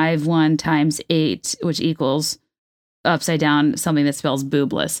 6,92251 times 8, which equals upside down something that spells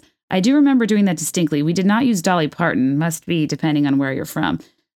boobless. I do remember doing that distinctly. We did not use Dolly Parton. Must be depending on where you're from.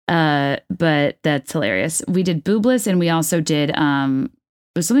 But that's hilarious. We did boobless, and we also did it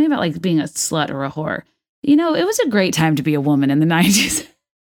was something about like being a slut or a whore. It was a great time to be a woman in the 90s.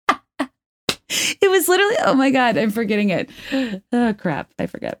 It was literally, oh my God, I'm forgetting it. Oh, crap. I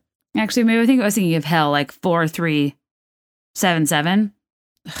forget. Actually, maybe I think I was thinking of hell, like 4377.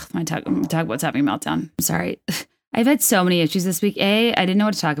 I'm talking about what's happening meltdown. I'm sorry. I've had so many issues this week. A, I didn't know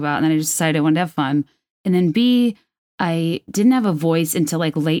what to talk about, and then I just decided I wanted to have fun. And then B, I didn't have a voice until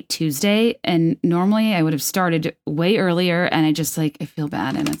like late Tuesday, and normally I would have started way earlier, and I just I feel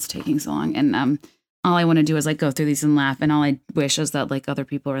bad, and it's taking so long. And all I want to do is like go through these and laugh, and all I wish is that like other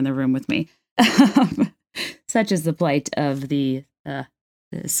people are in the room with me. Such is the plight of the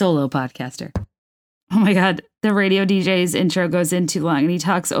solo podcaster. Oh my God, the radio DJ's intro goes in too long and he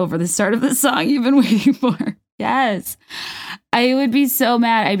talks over the start of the song you've been waiting for. Yes. I would be so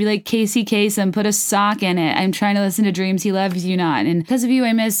mad. I'd be like, Casey Kasem, put a sock in it. I'm trying to listen to Dreams He Loves You Not. And because of you,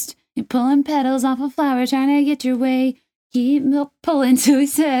 I missed pulling petals off a flower, trying to get your way. Keep pulling till he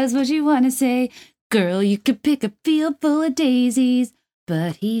says what you want to say. Girl, you could pick a field full of daisies,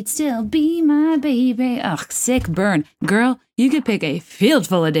 but he'd still be my baby. Ugh, sick burn. Girl, you could pick a field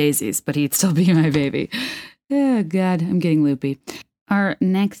full of daisies, but he'd still be my baby. Oh, God, I'm getting loopy. Our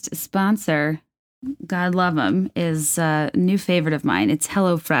next sponsor, God love him, is a new favorite of mine. It's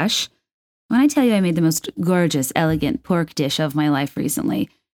HelloFresh. When I tell you I made the most gorgeous, elegant pork dish of my life recently,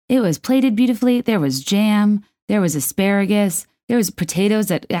 it was plated beautifully. There was jam. There was asparagus. There was potatoes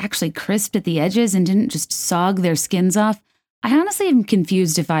that actually crisped at the edges and didn't just sog their skins off. I honestly am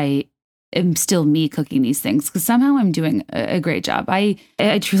confused if I am still me cooking these things because somehow I'm doing a great job. I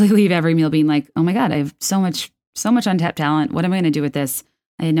truly leave every meal being like, oh my God, I have so much untapped talent. What am I going to do with this?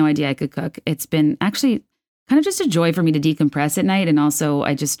 I had no idea I could cook. It's been actually kind of just a joy for me to decompress at night. And also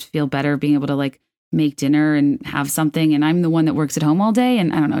I just feel better being able to like make dinner and have something. And I'm the one that works at home all day.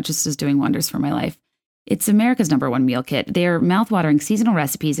 And I don't know, it just is doing wonders for my life. It's America's #1 meal kit. They're mouthwatering seasonal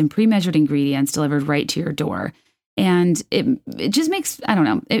recipes and pre-measured ingredients delivered right to your door. And it just makes, I don't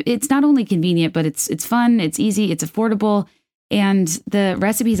know, it's not only convenient, but it's fun, it's easy, it's affordable. And the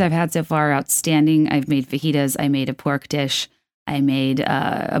recipes I've had so far are outstanding. I've made fajitas, I made a pork dish, I made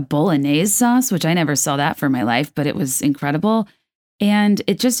a bolognese sauce, which I never saw that for my life, but it was incredible. And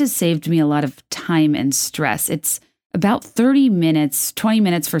it just has saved me a lot of time and stress. It's about 30 minutes, 20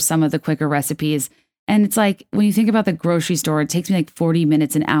 minutes for some of the quicker recipes. And it's like, when you think about the grocery store, it takes me like 40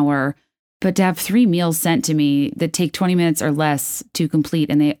 minutes, an hour. But to have 3 meals sent to me that take 20 minutes or less to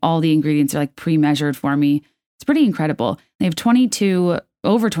complete, and all the ingredients are like pre-measured for me, it's pretty incredible. They have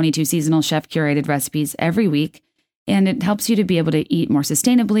over 22 seasonal chef curated recipes every week. And it helps you to be able to eat more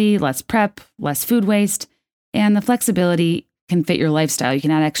sustainably, less prep, less food waste. And the flexibility can fit your lifestyle. You can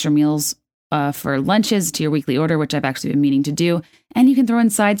add extra meals for lunches to your weekly order, which I've actually been meaning to do. And you can throw in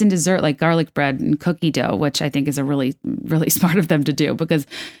sides and dessert like garlic bread and cookie dough, which I think is a really, really smart of them to do because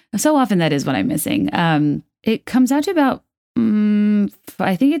so often that is what I'm missing. It comes out to about,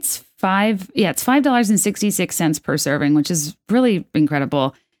 I think it's $5.66 per serving, which is really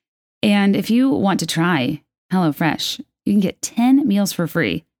incredible. And if you want to try HelloFresh, you can get 10 meals for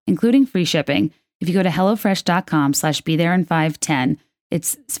free, including free shipping. If you go to HelloFresh.com/BeThereIn510,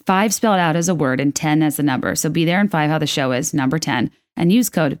 it's 5 spelled out as a word and 10 as the number. So Be There in 5, how the show is, number 10. And use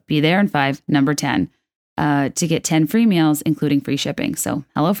code BeThereIn5, number 10, to get 10 free meals, including free shipping. So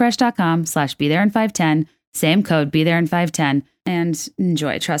HelloFresh.com/BeThereIn510, same code, BeThereIn510, and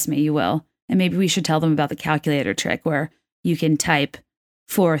enjoy. Trust me, you will. And maybe we should tell them about the calculator trick where you can type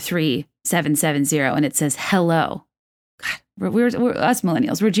 43770 and it says hello. God, we're us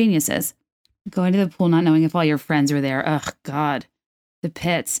millennials, we're geniuses. Going to the pool not knowing if all your friends are there. Ugh, God. The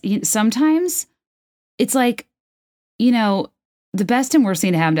pits. Sometimes it's like, the best and worst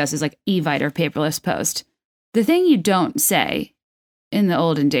thing to happen to us is like Evite or paperless post. The thing you don't say in the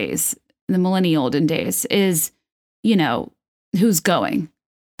olden days, the millennial olden days, is, who's going.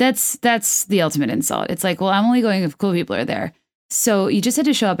 That's the ultimate insult. It's like, well, I'm only going if cool people are there. So you just had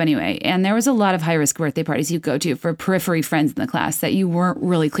to show up anyway. And there was a lot of high-risk birthday parties you go to for periphery friends in the class that you weren't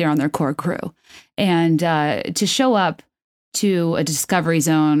really clear on their core crew. And to show up to a Discovery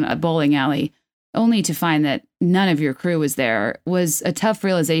Zone, a bowling alley, only to find that none of your crew was there was a tough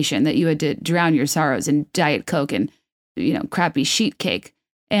realization that you had to drown your sorrows in Diet Coke and, crappy sheet cake.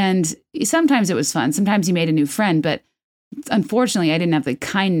 And sometimes it was fun. Sometimes you made a new friend, but unfortunately I didn't have the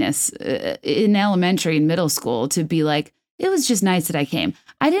kindness in elementary and middle school to be like, it was just nice that I came.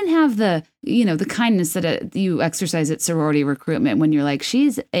 I didn't have the kindness that you exercise at sorority recruitment when you're like,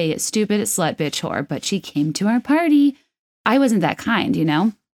 she's a stupid slut bitch whore, but she came to our party. I wasn't that kind,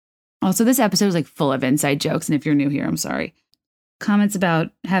 Also, this episode is like full of inside jokes. And if you're new here, I'm sorry. Comments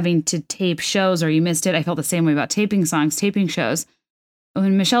about having to tape shows or you missed it. I felt the same way about taping songs, taping shows.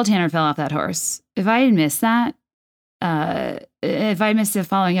 When Michelle Tanner fell off that horse, if I had missed that, if I missed the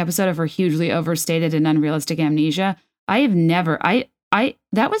following episode of her hugely overstated and unrealistic amnesia, I have never,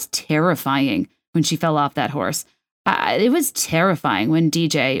 that was terrifying when she fell off that horse. It was terrifying when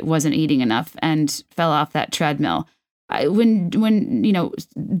DJ wasn't eating enough and fell off that treadmill. When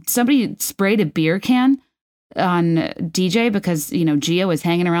somebody sprayed a beer can on DJ because, Gia was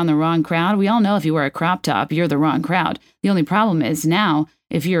hanging around the wrong crowd. We all know if you wear a crop top, you're the wrong crowd. The only problem is now,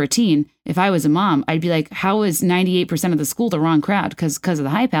 if you're a teen, if I was a mom, I'd be like, how is 98% of the school the wrong crowd? Because of the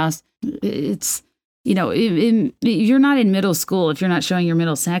hype house. It's, you're not in middle school if you're not showing your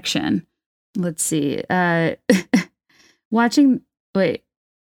middle section. Let's see.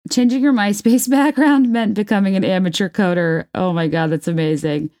 Changing your MySpace background meant becoming an amateur coder. Oh my God, that's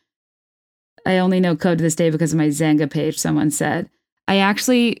amazing. I only know code to this day because of my Zanga page, someone said. I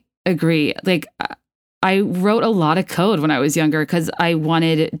actually agree. Like, I wrote a lot of code when I was younger because I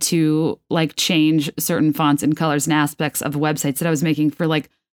wanted to like change certain fonts and colors and aspects of websites that I was making for like,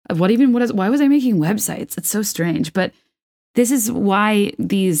 why was I making websites? It's so strange. But this is why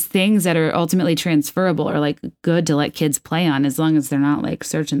these things that are ultimately transferable are like good to let kids play on as long as they're not like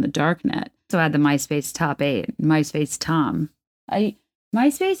searching the dark net. So I had the MySpace top 8, MySpace Tom.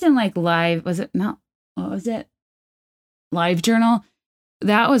 MySpace and like Live, LiveJournal.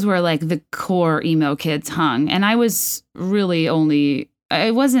 That was where like the core emo kids hung. And I was really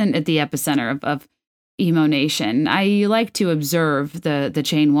I wasn't at the epicenter of emo nation. I like to observe the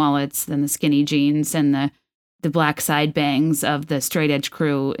chain wallets and the skinny jeans and the black side bangs of the straight edge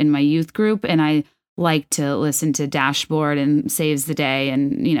crew in my youth group. And I like to listen to Dashboard and Saves the Day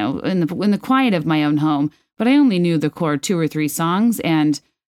and, you know, in the quiet of my own home. But I only knew the core 2 or 3 songs. And,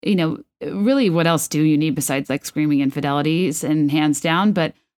 you know, really, what else do you need besides like Screaming Infidelities and Hands Down?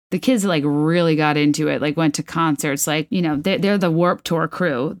 But the kids like really got into it, like went to concerts, like, you know, they're the Warped Tour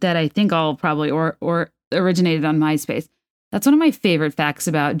crew that I think all probably or originated on MySpace. That's one of my favorite facts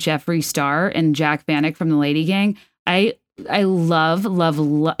about Jeffree Star and Jack Vanek from the Lady Gang. I love,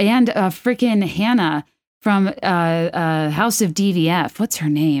 and freaking Hannah from House of DVF. What's her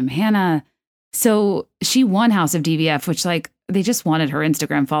name? Hannah. So she won House of DVF, which like they just wanted her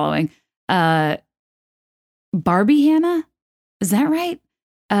Instagram following. Barbie Hannah? Is that right?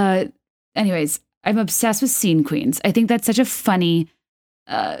 Anyways, I'm obsessed with Scene Queens. I think that's such a funny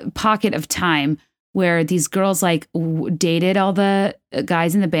pocket of time where these girls like dated all the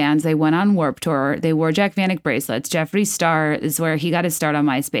guys in the bands. They went on Warped Tour. They wore Jack Vanek bracelets. Jeffree Star is where he got his start on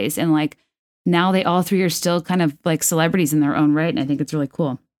MySpace. And like now they all 3 are still kind of like celebrities in their own right. And I think it's really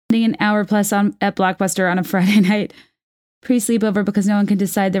cool. An hour plus at Blockbuster on a Friday night pre-sleepover because no one can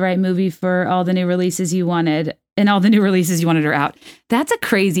decide the right movie for all the new releases you wanted. And all the new releases you wanted are out. That's a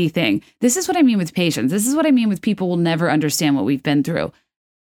crazy thing. This is what I mean with patience. This is what I mean with people will never understand what we've been through.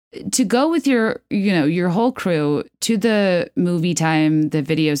 To go with your whole crew to the movie time, the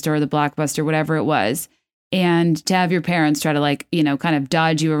video store, the Blockbuster, whatever it was, and to have your parents try to like, you know, kind of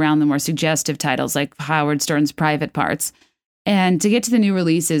dodge you around the more suggestive titles like Howard Stern's Private Parts, and to get to the new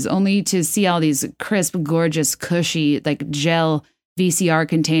releases only to see all these crisp, gorgeous, cushy, like gel VCR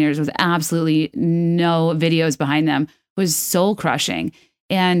containers with absolutely no videos behind them was soul crushing.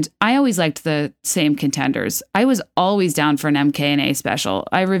 And I always liked the same contenders. I was always down for an MK&A special.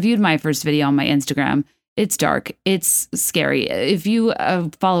 I reviewed my first video on my Instagram. It's dark. It's scary. If you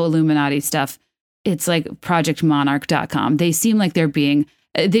follow Illuminati stuff, it's like projectmonarch.com. They seem like they're being,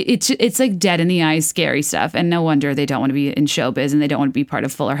 it's like dead in the eyes, scary stuff. And no wonder they don't want to be in showbiz and they don't want to be part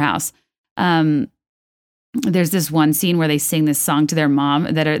of Fuller House. There's this one scene where they sing this song to their mom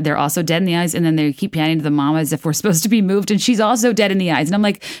they're also dead in the eyes. And then they keep panning to the mom as if we're supposed to be moved. And she's also dead in the eyes. And I'm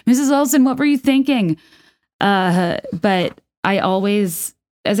like, Mrs. Olsen, what were you thinking? But I always,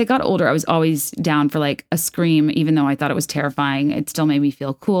 as I got older, I was always down for like a Scream, even though I thought it was terrifying. It still made me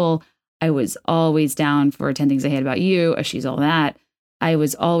feel cool. I was always down for 10 Things I Hate About You, a She's All That. I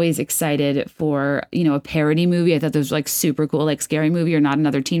was always excited for, you know, a parody movie. I thought those were like super cool, like Scary Movie or Not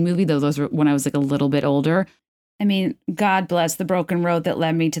Another Teen Movie, though those were when I was like a little bit older. I mean, God bless the broken road that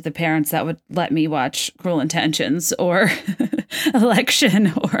led me to the parents that would let me watch Cruel Intentions or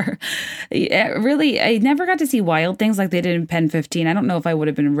Election or really, I never got to see Wild Things like they did in Pen 15. I don't know if I would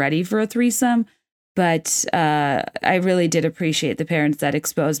have been ready for a threesome, but I really did appreciate the parents that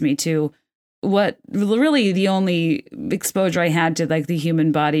exposed me to what really the only exposure I had to like the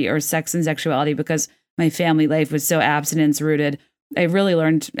human body or sex and sexuality, because my family life was so abstinence rooted. I really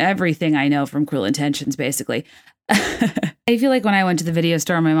learned everything I know from Cruel Intentions, basically. I feel like when I went to the video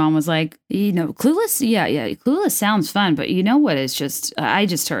store, my mom was like, you know, Clueless. Yeah. Clueless sounds fun, but you know what is just, I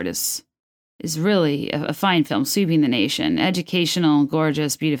just heard is really a fine film, sweeping the nation, educational,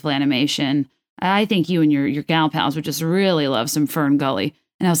 gorgeous, beautiful animation. I think you and your gal pals would just really love some Fern Gully.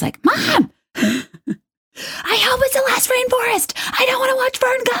 And I was like, Mom, I hope it's the last rainforest. I don't want to watch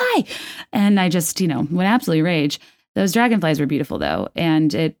Fern Gully. And I just, you know, went absolutely rage. Those dragonflies were beautiful, though.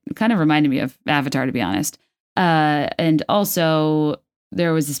 And it kind of reminded me of Avatar, to be honest. And also,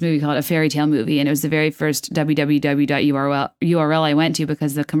 there was this movie called A Fairy Tale Movie. And it was the very first www.url I went to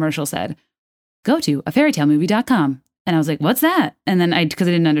because the commercial said, go to afairytalemovie.com. And I was like, what's that? And then because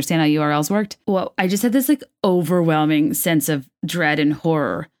I didn't understand how URLs worked. Well, I just had this like overwhelming sense of dread and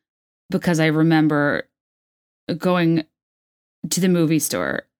horror because I remember going to the movie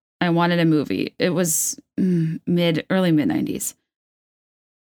store I wanted a movie. It was early mid 90s.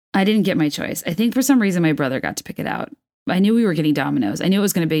 I didn't get my choice. I think for some reason my brother got to pick it out. I knew we were getting Domino's. I knew it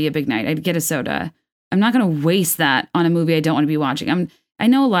was going to be a big night. I'd get a soda. I'm not going to waste that on a movie I don't want to be watching. I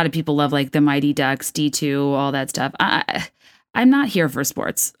know a lot of people love like the Mighty Ducks, D2, all that stuff. I'm not here for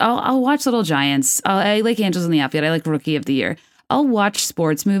sports. I'll watch Little Giants. I like Angels in the Outfield. I like Rookie of the Year. I'll watch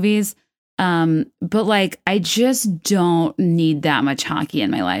sports movies. But like, I just don't need that much hockey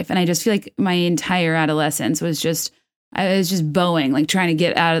in my life. And I just feel like my entire adolescence was just, I was just bowing, like trying to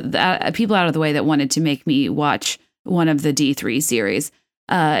get people out of the way that wanted to make me watch one of the D3 series.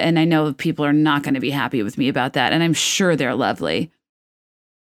 And I know people are not going to be happy with me about that. And I'm sure they're lovely.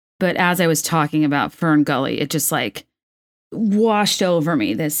 But as I was talking about Fern Gully, it just like washed over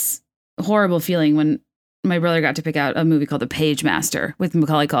me, this horrible feeling when my brother got to pick out a movie called The Page Master with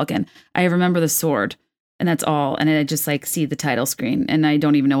Macaulay Culkin. I remember the sword, and that's all. And I just like see the title screen, and I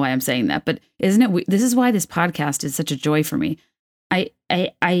don't even know why I'm saying that. But isn't it? This is why this podcast is such a joy for me. I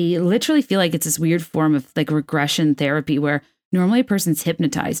literally feel like it's this weird form of like regression therapy where normally a person's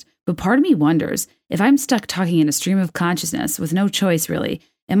hypnotized, but part of me wonders if I'm stuck talking in a stream of consciousness with no choice really.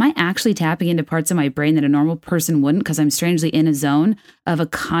 Am I actually tapping into parts of my brain that a normal person wouldn't because I'm strangely in a zone of a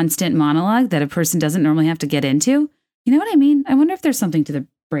constant monologue that a person doesn't normally have to get into? You know what I mean? I wonder if there's something to the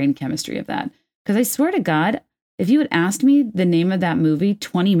brain chemistry of that. Because I swear to God, if you had asked me the name of that movie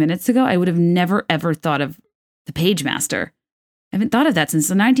 20 minutes ago, I would have never, ever thought of The Page Master. I haven't thought of that since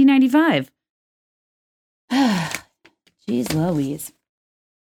 1995. Jeez Louise.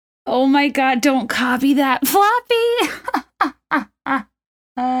 Oh my God, don't copy that, Floppy!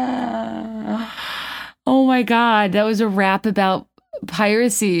 Oh my God, that was a rap about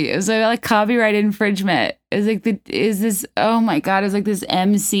piracy. It was like copyright infringement. It was like oh my God, it was like this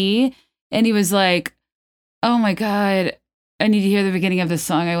MC, and he was like, oh my God, I need to hear the beginning of this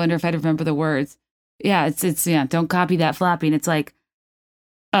song. I wonder if I'd remember the words. Yeah, it's don't copy that, Floppy. And it's like,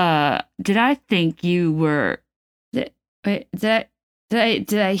 did I think you were, did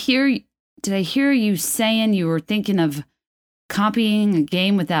I hear you saying you were thinking of copying a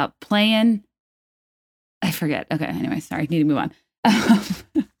game without playing? I forget. Okay, anyway, sorry, need to move on.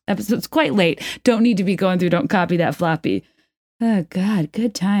 Episode's quite late. Don't need to be going through don't copy that, Floppy. Oh God,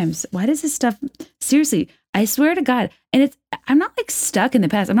 good times. Why does this stuff, seriously, I swear to God, and I'm not like stuck in the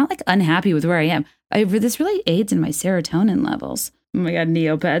past. I'm not like unhappy with where I am. This really aids in my serotonin levels. Oh my God,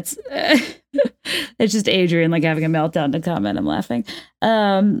 Neopets. It's just Adrian like having a meltdown to comment. I'm laughing.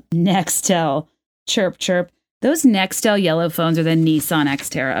 Nextel. Chirp, chirp. Those Nextel yellow phones are the Nissan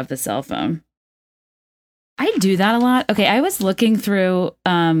Xterra of the cell phone. I do that a lot. Okay, I was looking through,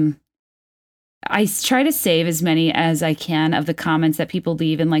 I try to save as many as I can of the comments that people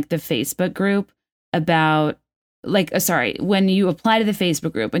leave in like the Facebook group about like, when you apply to the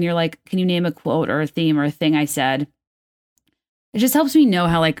Facebook group and you're like, can you name a quote or a theme or a thing I said? It just helps me know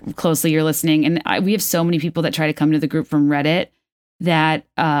how like closely you're listening. And we have so many people that try to come to the group from Reddit that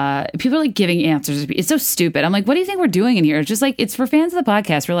people are like giving answers. It's so stupid. I'm like, what do you think we're doing in here? It's just like, it's for fans of the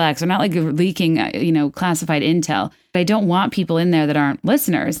podcast. Relax. We're not like leaking, classified intel. But I don't want people in there that aren't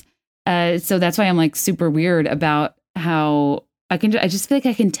listeners. So that's why I'm like super weird about how I just feel like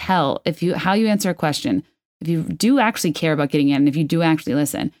I can tell how you answer a question, if you do actually care about getting in, and if you do actually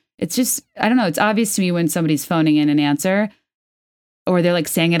listen. It's just, I don't know. It's obvious to me when somebody's phoning in an answer, or they're like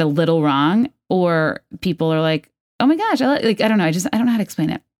saying it a little wrong, or people are like, oh my gosh, I don't know. I don't know how to explain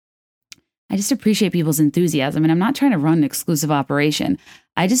it. I just appreciate people's enthusiasm, and I'm not trying to run an exclusive operation.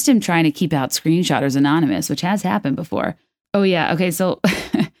 I just am trying to keep out screenshotters anonymous, which has happened before. Oh yeah. Okay. So, so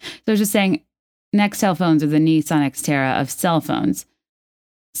I was just saying, Nextel phones are the Nissan Xterra of cell phones.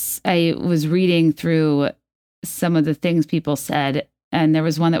 I was reading through some of the things people said, and there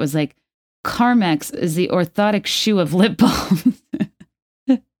was one that was like, Carmex is the orthotic shoe of lip balms.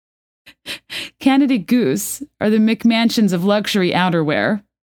 Canada Goose are the McMansions of luxury outerwear.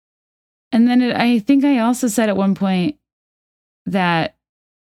 And then I think I also said at one point that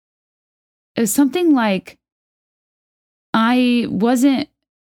it was something like, I wasn't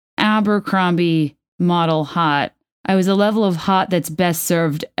Abercrombie model hot. I was a level of hot that's best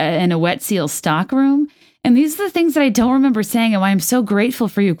served in a Wet Seal stock room. And these are the things that I don't remember saying, and why I'm so grateful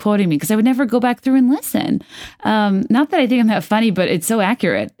for you quoting me, because I would never go back through and listen. Not that I think I'm that funny, but it's so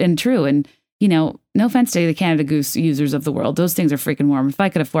accurate and true. And, no offense to the Canada Goose users of the world. Those things are freaking warm. If I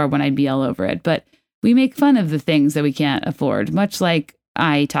could afford one, I'd be all over it. But we make fun of the things that we can't afford, much like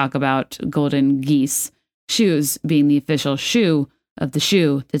I talk about Golden Geese shoes being the official shoe of the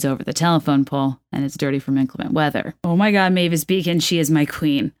shoe that's over the telephone pole, and it's dirty from inclement weather. Oh my God, Mavis Beacon, she is my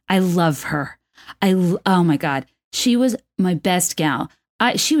queen. I love her. Oh my God, she was my best gal.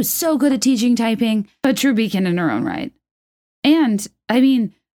 She was so good at teaching typing, a true beacon in her own right. And I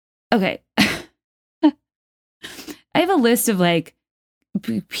mean, okay, I have a list of like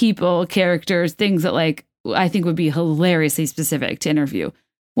people, characters, things that like I think would be hilariously specific to interview.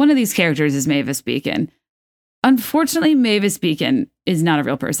 One of these characters is Mavis Beacon. Unfortunately, Mavis Beacon is not a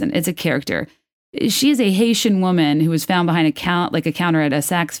real person. It's a character. She is a Haitian woman who was found behind a counter at a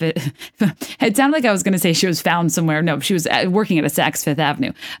Saks Fifth. It sounded like I was going to say she was found somewhere. No, she was working at a Saks Fifth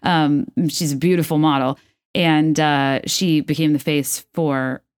Avenue. She's a beautiful model. And she became the face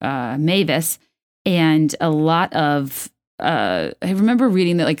for Mavis. And a lot of, I remember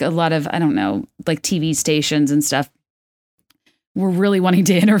reading that like a lot of, I don't know, like TV stations and stuff were really wanting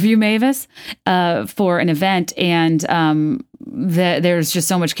to interview Mavis for an event. And there's just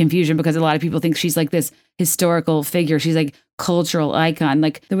so much confusion because a lot of people think she's like this historical figure. She's like cultural icon,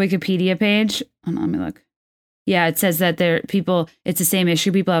 like the Wikipedia page. Hold on, let me look. Yeah, it says that it's the same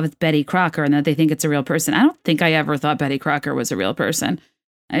issue people have with Betty Crocker and that they think it's a real person. I don't think I ever thought Betty Crocker was a real person.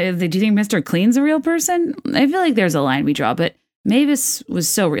 Do you think Mr. Clean's a real person? I feel like there's a line we draw, but Mavis was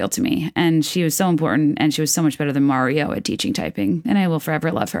so real to me and she was so important and she was so much better than Mario at teaching typing and I will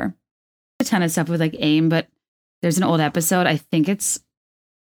forever love her. A ton of stuff with like AIM, but there's an old episode. I think it's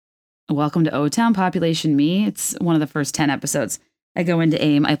Welcome to O-Town, Population Me. It's one of the first 10 episodes. I go into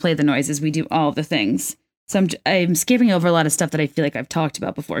AIM. I play the noises. We do all the things. So I'm skipping over a lot of stuff that I feel like I've talked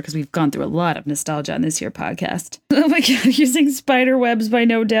about before because we've gone through a lot of nostalgia on this here podcast. Oh my God, using spider webs by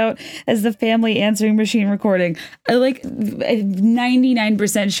No Doubt as the family answering machine recording. I'm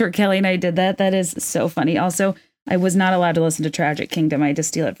 99% sure Kelly and I did that. That is so funny. Also, I was not allowed to listen to Tragic Kingdom. I had to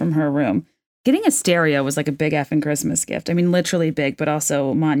steal it from her room. Getting a stereo was like a big effing Christmas gift. I mean, literally big, but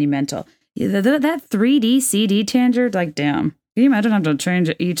also monumental. That 3D CD changer, like, damn. Can you imagine having to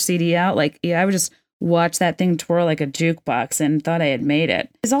change each CD out? Like, yeah, I would just watch that thing twirl like a jukebox and thought I had made it.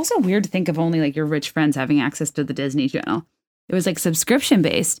 It's also weird to think of only like your rich friends having access to the Disney Channel. It was like subscription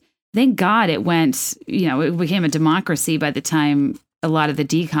based. Thank God it went, it became a democracy by the time a lot of the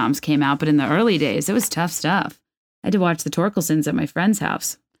DComs came out. But in the early days, it was tough stuff. I had to watch the Torkelsons at my friend's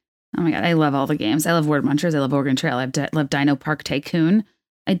house. Oh my God, I love all the games. I love Word Munchers. I love Oregon Trail. I love Dino Park Tycoon.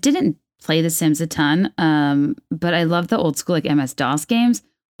 I didn't play The Sims a ton, but I love the old school like MS-DOS games.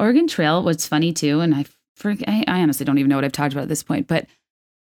 Oregon Trail was funny too, and I honestly don't even know what I've talked about at this point, but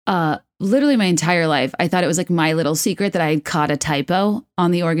literally my entire life, I thought it was like my little secret that I had caught a typo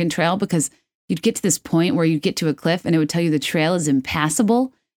on the Oregon Trail because you'd get to this point where you'd get to a cliff and it would tell you the trail is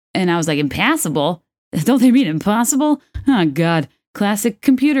impassable. And I was like, impassable? Don't they mean impossible? Oh God, classic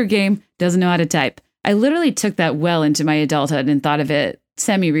computer game, doesn't know how to type. I literally took that well into my adulthood and thought of it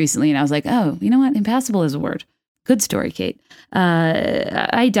semi-recently, and I was like, oh, you know what? Impassable is a word. Good story, Kate.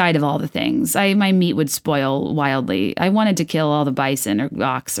 I died of all the things. My meat would spoil wildly. I wanted to kill all the bison or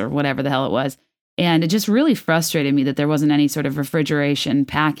ox or whatever the hell it was. And it just really frustrated me that there wasn't any sort of refrigeration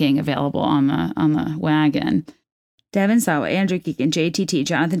packing available on the wagon. Devin Sawa, Andrew Keegan, JTT,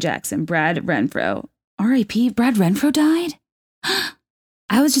 Jonathan Jackson, Brad Renfro. R.I.P. Brad Renfro died?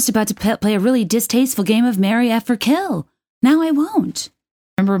 I was just about to play a really distasteful game of Marry F or Kill. Now I won't.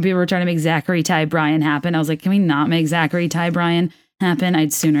 Remember when people were trying to make Zachary Ty Bryan happen? I was like, can we not make Zachary Ty Bryan happen?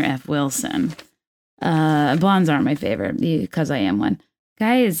 I'd sooner F. Wilson. Blondes aren't my favorite because I am one.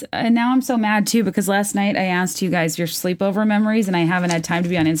 Guys, now I'm so mad too because last night I asked you guys your sleepover memories and I haven't had time to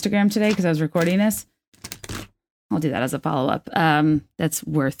be on Instagram today because I was recording this. I'll do that as a follow-up. That's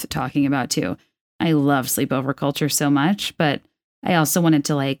worth talking about too. I love sleepover culture so much, but I also wanted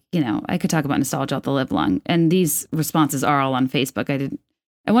to I could talk about nostalgia all the live long. And these responses are all on Facebook.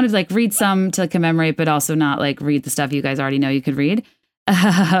 I wanted to read some to commemorate, but also not read the stuff you guys already know you could read.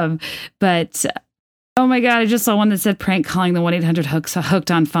 But oh my God, I just saw one that said prank calling the 1-800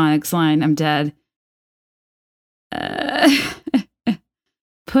 hooked on phonics line. I'm dead.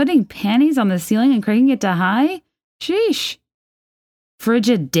 Putting panties on the ceiling and cranking it to high? Sheesh.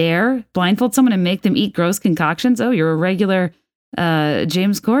 Frigid dare? Blindfold someone and make them eat gross concoctions? Oh, you're a regular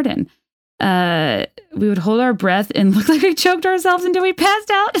James Corden. We would hold our breath and look like we choked ourselves until we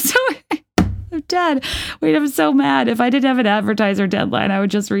passed out. So I'm dead. Wait, I'm so mad. If I didn't have an advertiser deadline, I would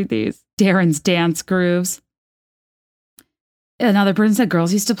just read these. Darren's dance grooves. Another person said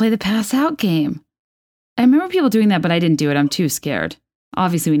girls used to play the pass out game. I remember people doing that, but I didn't do it. I'm too scared.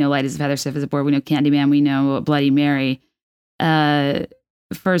 Obviously, we know light as a feather, stiff as a board. We know Candyman. We know Bloody Mary.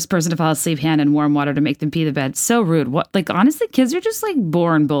 First person to fall asleep, hand in warm water to make them pee the bed. So rude. What? Honestly, kids are just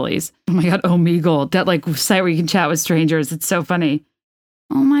born bullies. Oh my God, Omegle. That site where you can chat with strangers. It's so funny.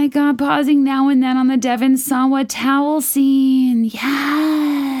 Oh my God, pausing now and then on the Devin Sawa towel scene.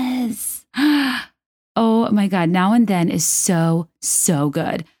 Yes. Oh my God, Now and Then is so, so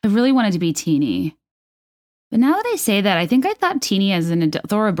good. I really wanted to be Teeny. But now that I say that, I think I thought Teeny as an adult,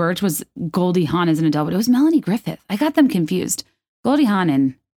 Thora Birch was Goldie Hawn as an adult, but it was Melanie Griffith. I got them confused. Goldie Hawn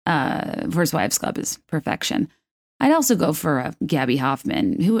in First Wives Club is perfection. I'd also go for Gabby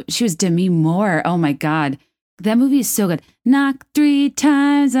Hoffman, she was Demi Moore. Oh my God. That movie is so good. Knock 3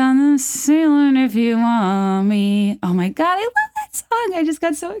 times on the ceiling if you want me. Oh my God, I love that song. I just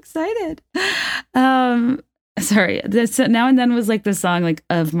got so excited. Sorry, this Now and Then was like the song like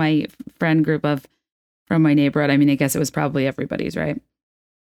of my friend group from my neighborhood. I mean, I guess it was probably everybody's, right?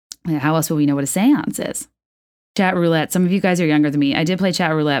 How else will we know what a seance is? Chat roulette. Some of you guys are younger than me. I did play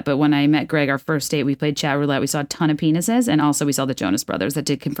chat roulette, but when I met Greg, our first date, we played chat roulette. We saw a ton of penises, and also we saw the Jonas Brothers. That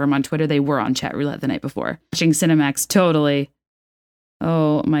did confirm on Twitter they were on chat roulette the night before. Watching Cinemax, totally.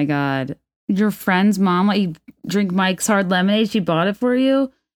 Oh my God. Your friend's mom let you drink Mike's Hard Lemonade? She bought it for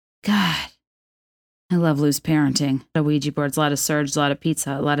you? God. I love loose parenting. A lot of Ouija boards, a lot of Surge, a lot of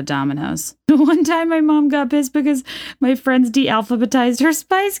pizza, a lot of Dominoes. One time my mom got pissed because my friends de-alphabetized her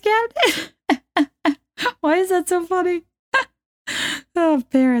Spice Cabinet. Why is that so funny? Oh,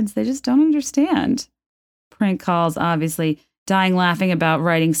 parents, they just don't understand. Prank calls, obviously. Dying laughing about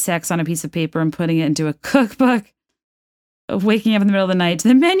writing sex on a piece of paper and putting it into a cookbook. Waking up in the middle of the night to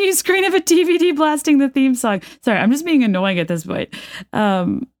the menu screen of a DVD blasting the theme song. Sorry, I'm just being annoying at this point.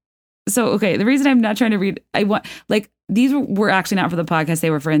 Okay, the reason I'm not trying to read, these were actually not for the podcast. They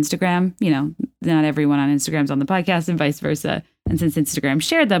were for Instagram. You know, not everyone on Instagram's on the podcast and vice versa. And since Instagram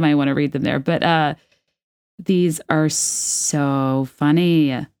shared them, I want to read them there. But these are so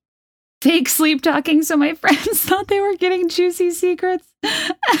funny. Fake sleep talking, so my friends thought they were getting juicy secrets.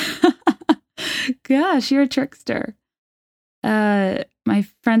 Gosh, you're a trickster. My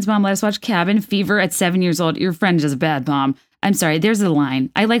friend's mom let us watch Cabin Fever at 7 years old. Your friend is a bad mom. I'm sorry, there's a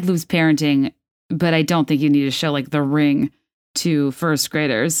line. I like loose parenting, but I don't think you need to show like The Ring to first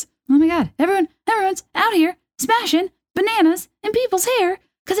graders. Oh my God, everyone's out here smashing bananas in people's hair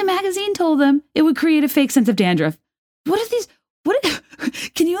because a magazine told them it would create a fake sense of dandruff.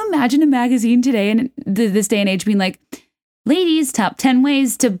 Can you imagine a magazine today in this day and age being like, ladies, top 10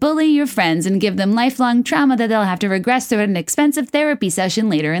 ways to bully your friends and give them lifelong trauma that they'll have to regress through at an expensive therapy session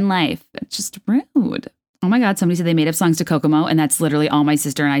later in life. It's just rude. Oh my God, somebody said they made up songs to Kokomo, and that's literally all my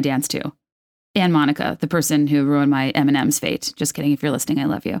sister and I danced to. And Monica, the person who ruined my M&M's fate. Just kidding. If you're listening, I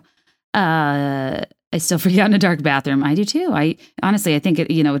love you. I still forget in a dark bathroom. I do too. I think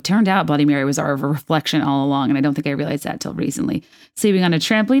it turned out Bloody Mary was our reflection all along, and I don't think I realized that till recently. Sleeping on a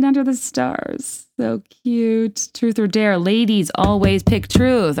trampoline under the stars. So cute. Truth or dare. Ladies, always pick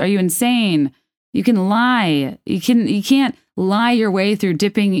truth. Are you insane? You can lie. You can't lie your way through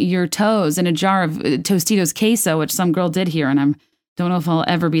dipping your toes in a jar of Tostitos queso, which some girl did here, and I don't know if I'll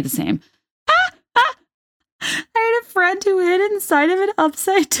ever be the same. I had a friend who hid inside of an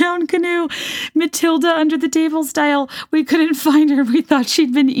upside-down canoe, Matilda under the table style. We couldn't find her. We thought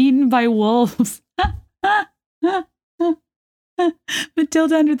she'd been eaten by wolves.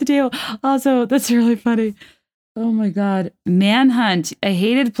 Matilda under the table. Also, that's really funny. Oh my God. Manhunt. I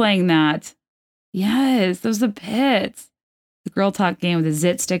hated playing that. Yes, those are the pits. The girl talk game with the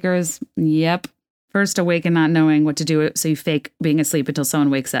zit stickers. Yep. First awake and not knowing what to do, so you fake being asleep until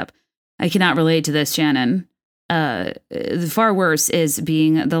someone wakes up. I cannot relate to this, Shannon. The far worse is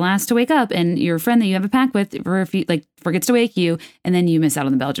being the last to wake up, and your friend that you have a pact with forgets to wake you, and then you miss out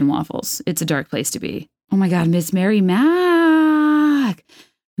on the Belgian waffles. It's a dark place to be. Oh my God, Miss Mary Mac.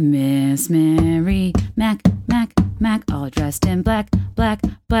 Miss Mary Mac, all dressed in black, buttons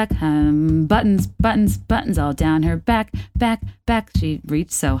all down her back. She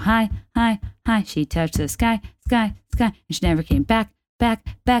reached so high, she touched the sky, and she never came back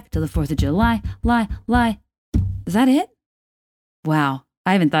till the 4th of July, lie. Is that it? Wow,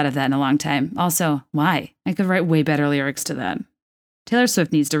 I haven't thought of that in a long time. Also, why? I could write way better lyrics to that. Taylor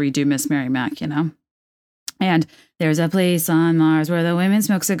Swift needs to redo Miss Mary Mac, And there's a place on Mars where the women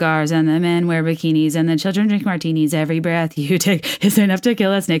smoke cigars and the men wear bikinis and the children drink martinis. Every breath you take is enough to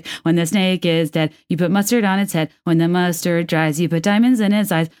kill a snake. When the snake is dead, you put mustard on its head. When the mustard dries, you put diamonds in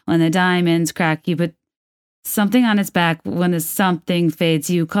its eyes. When the diamonds crack, you put something on its back. When the something fades,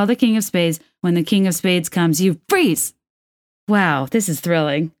 you call the king of spades. When the king of spades comes, you freeze. Wow, this is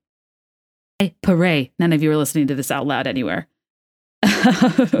thrilling. Hooray. None of you are listening to this out loud anywhere.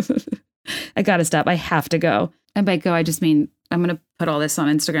 I gotta stop. I have to go. And by go, I just mean I'm going to put all this on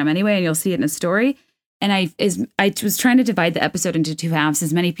Instagram anyway, and you'll see it in a story. And I was trying to divide the episode into 2 halves.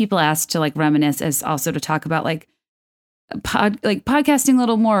 As many people asked to reminisce as also to talk about podcasting a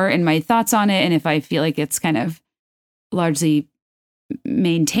little more and my thoughts on it. And if I feel like it's kind of largely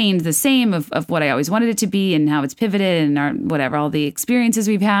maintained the same of what I always wanted it to be and how it's pivoted and all the experiences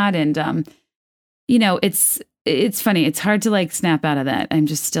we've had. And, it's funny. It's hard to like snap out of that. I'm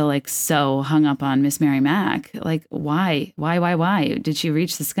just still like so hung up on Miss Mary Mack. Like, why did she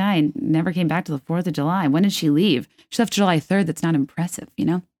reach the sky and never came back to the 4th of July? When did she leave? She left July 3rd. That's not impressive,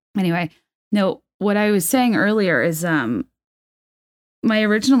 Anyway, no, what I was saying earlier is, my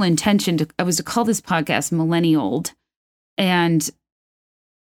original intention was to call this podcast Millennial. And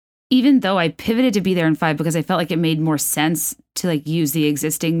even though I pivoted to Be There in 5 because I felt like it made more sense to like use the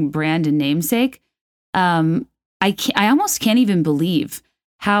existing brand and namesake, I almost can't even believe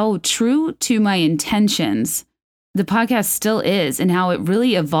how true to my intentions the podcast still is and how it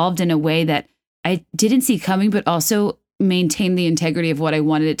really evolved in a way that I didn't see coming, but also maintained the integrity of what I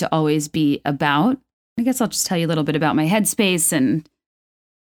wanted it to always be about. I guess I'll just tell you a little bit about my headspace and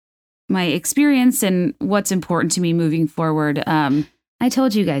my experience and what's important to me moving forward. I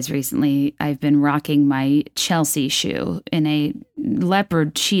told you guys recently I've been rocking my Chelsea shoe in a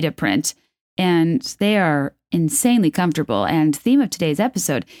leopard cheetah print, and they are insanely comfortable. And theme of today's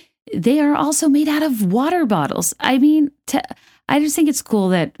episode, they are also made out of water bottles. I mean, I just think it's cool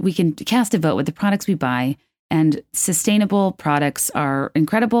that we can cast a vote with the products we buy, and sustainable products are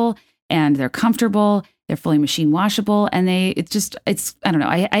incredible and they're comfortable. They're fully machine washable, and it's I don't know.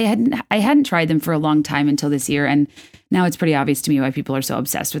 I hadn't tried them for a long time until this year, and now it's pretty obvious to me why people are so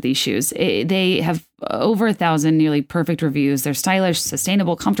obsessed with these shoes. They have over 1,000 nearly perfect reviews. They're stylish,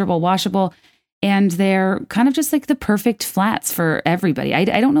 sustainable, comfortable, washable, and they're kind of just like the perfect flats for everybody. I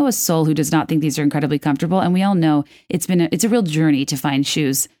don't know a soul who does not think these are incredibly comfortable, and we all know it's a real journey to find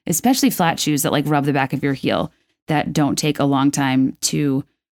shoes, especially flat shoes that like rub the back of your heel that don't take a long time to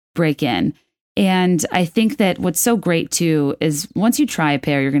break in. And I think that what's so great too is once you try a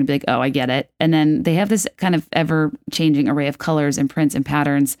pair, you're going to be like, oh, I get it. And then they have this kind of ever changing array of colors and prints and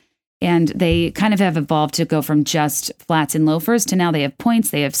patterns. And they kind of have evolved to go from just flats and loafers to now they have points,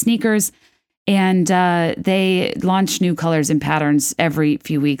 they have sneakers, and they launch new colors and patterns every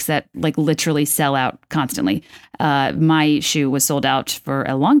few weeks that like literally sell out constantly. My shoe was sold out for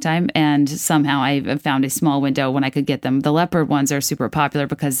a long time, and somehow I found a small window when I could get them. The leopard ones are super popular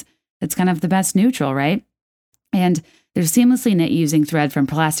because it's kind of the best neutral, right? And they're seamlessly knit using thread from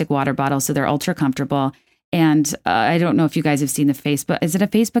plastic water bottles, so they're ultra comfortable. And I don't know if you guys have seen the Facebook. Is it a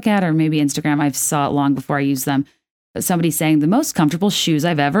Facebook ad or maybe Instagram? I saw it long before I used them. Somebody saying the most comfortable shoes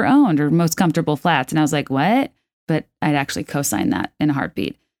I've ever owned or most comfortable flats. And I was like, what? But I'd actually co-sign that in a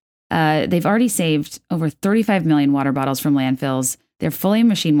heartbeat. They've already saved over 35 million water bottles from landfills. They're fully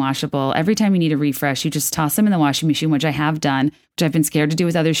machine washable. Every time you need a refresh, you just toss them in the washing machine, which I have done, which I've been scared to do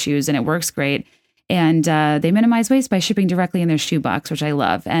with other shoes, and it works great. And they minimize waste by shipping directly in their shoebox, which I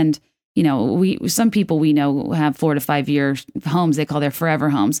love. And, some people we know have 4 to 5 year homes they call their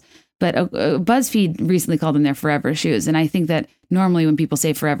forever homes. But BuzzFeed recently called them their forever shoes. And I think that normally when people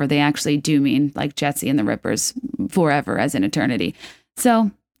say forever, they actually do mean like Jetsy and the Rippers, forever as in eternity.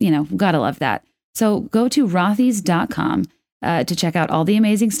 So, gotta love that. So go to Rothys.com. To check out all the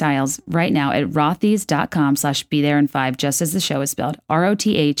amazing styles right now at rothys.com/BeThereIn5, just as the show is spelled,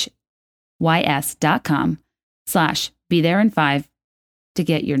 ROTHYS.com/BeThereIn5 to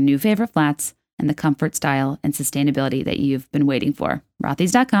get your new favorite flats and the comfort, style, and sustainability that you've been waiting for.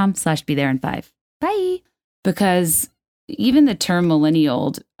 Rothys.com/BeThereIn5. Bye. Because even the term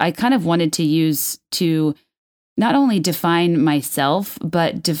millennial, I kind of wanted to use to not only define myself,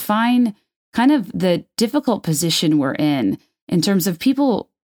 but define kind of the difficult position we're in terms of people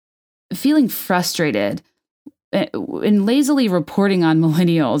feeling frustrated and lazily reporting on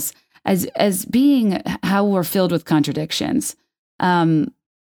millennials as being how we're filled with contradictions. And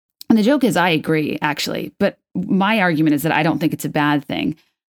the joke is, I agree, actually, but my argument is that I don't think it's a bad thing.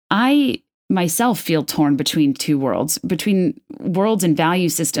 I myself feel torn between two worlds, between worlds and value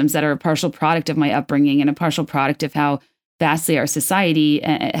systems that are a partial product of my upbringing and a partial product of how vastly our society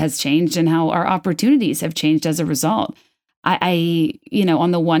has changed and how our opportunities have changed as a result. I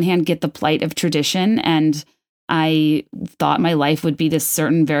on the one hand, get the plight of tradition, and I thought my life would be this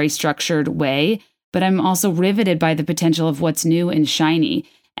certain, very structured way, but I'm also riveted by the potential of what's new and shiny.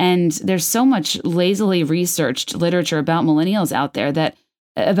 And there's so much lazily researched literature about millennials out there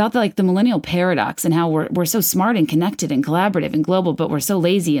about the millennial paradox and how we're so smart and connected and collaborative and global, but we're so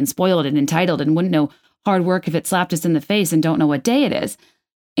lazy and spoiled and entitled and wouldn't know hard work if it slapped us in the face and don't know what day it is.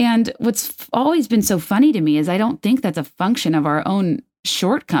 And what's always been so funny to me is I don't think that's a function of our own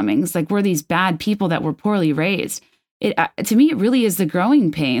shortcomings. Like we're these bad people that were poorly raised. To me, it really is the growing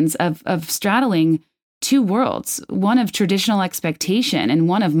pains of straddling two worlds, one of traditional expectation and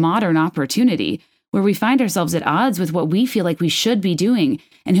one of modern opportunity, where we find ourselves at odds with what we feel like we should be doing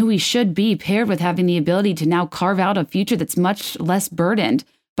and who we should be, paired with having the ability to now carve out a future that's much less burdened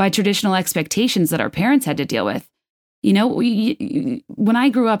by traditional expectations that our parents had to deal with. You know, when I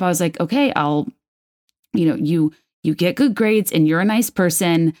grew up, I was like, okay, you get good grades and you're a nice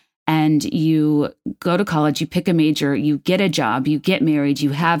person and you go to college, you pick a major, you get a job, you get married, you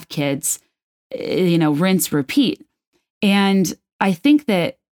have kids, rinse, repeat. And I think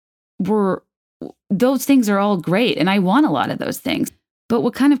that those things are all great. And I want a lot of those things. But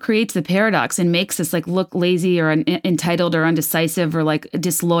what kind of creates the paradox and makes us like look lazy or entitled or undecisive or like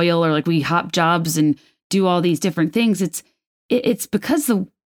disloyal or like we hop jobs and do all these different things? It's because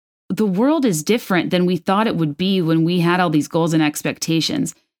the world is different than we thought it would be when we had all these goals and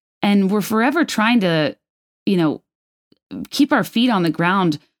expectations. And we're forever trying to, keep our feet on the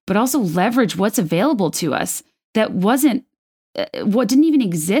ground, but also leverage what's available to us that wasn't what didn't even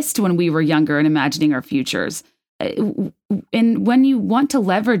exist when we were younger and imagining our futures. And when you want to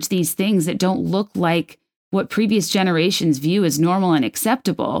leverage these things that don't look like what previous generations view as normal and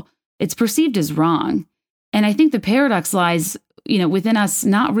acceptable, it's perceived as wrong. And I think the paradox lies, within us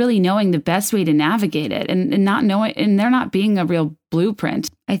not really knowing the best way to navigate it and not knowing, and there not being a real blueprint.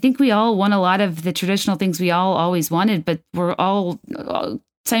 I think we all want a lot of the traditional things we all always wanted, but we're all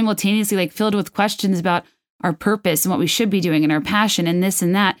simultaneously like filled with questions about our purpose and what we should be doing and our passion and this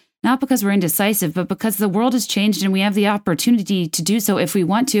and that, not because we're indecisive, but because the world has changed and we have the opportunity to do so if we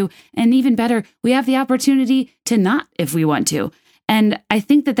want to. And even better, we have the opportunity to not if we want to. And I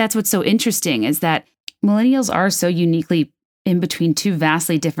think that that's what's so interesting is that millennials are so uniquely in between two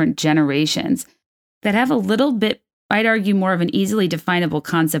vastly different generations that have a little bit, I'd argue, more of an easily definable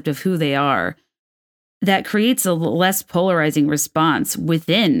concept of who they are that creates a less polarizing response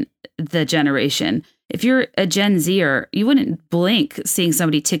within the generation. If you're a Gen Zer, you wouldn't blink seeing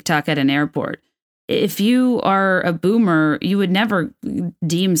somebody TikTok at an airport. If you are a boomer, you would never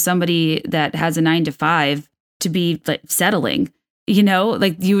deem somebody that has a 9-to-5 to be like settling.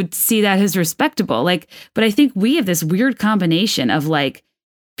 Like you would see that as respectable. But I think we have this weird combination of like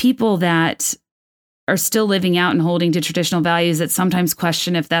people that are still living out and holding to traditional values that sometimes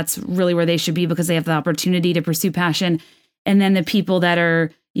question if that's really where they should be because they have the opportunity to pursue passion. And then the people that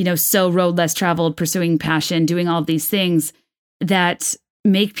are, so road less traveled, pursuing passion, doing all of these things that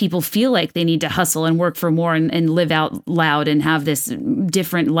make people feel like they need to hustle and work for more and live out loud and have this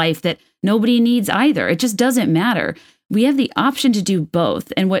different life that nobody needs either. It just doesn't matter. We have the option to do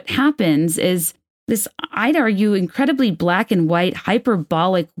both. And what happens is this, I'd argue, incredibly black and white,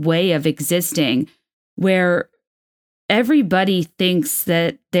 hyperbolic way of existing where everybody thinks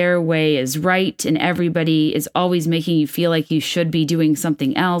that their way is right and everybody is always making you feel like you should be doing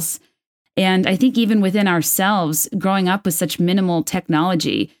something else. And I think even within ourselves, growing up with such minimal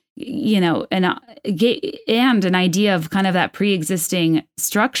technology, and an idea of kind of that pre-existing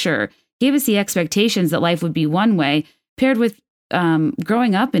structure gave us the expectations that life would be one way, paired with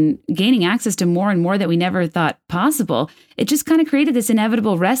growing up and gaining access to more and more that we never thought possible. It just kind of created this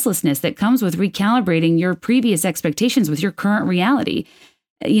inevitable restlessness that comes with recalibrating your previous expectations with your current reality.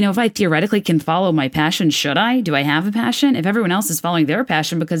 If I theoretically can follow my passion, should I? Do I have a passion? If everyone else is following their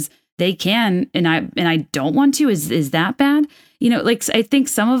passion because they can and I don't want to, is that bad? I think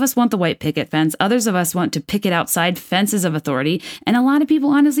some of us want the white picket fence. Others of us want to picket outside fences of authority. And a lot of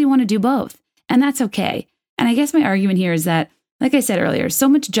people honestly want to do both. And that's okay. And I guess my argument here is that, like I said earlier, so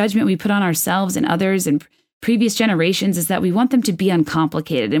much judgment we put on ourselves and others and previous generations is that we want them to be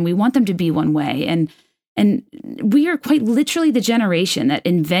uncomplicated and we want them to be one way. And we are quite literally the generation that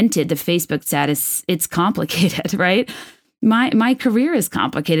invented the Facebook status. It's complicated, right? My career is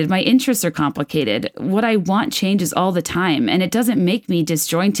complicated. My interests are complicated. What I want changes all the time. And it doesn't make me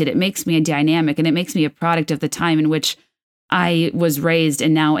disjointed. It makes me a dynamic and it makes me a product of the time in which I was raised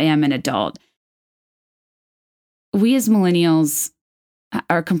and now am an adult. We as millennials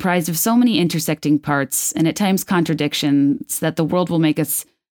are comprised of so many intersecting parts and at times contradictions that the world will make us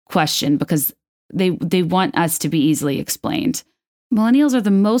question because they want us to be easily explained. Millennials are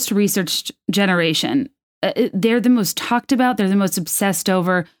the most researched generation. They're the most talked about. They're the most obsessed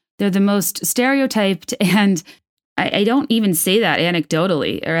over. They're the most stereotyped. And I don't even say that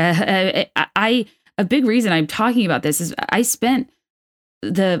anecdotally. A big reason I'm talking about this is I spent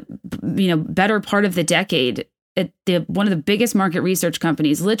the better part of the decade at one of the biggest market research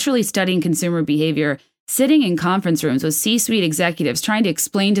companies, literally studying consumer behavior, sitting in conference rooms with C-suite executives, trying to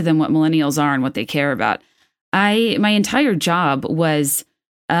explain to them what millennials are and what they care about. My entire job was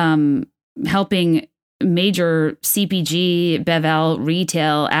helping major CPG, bevel,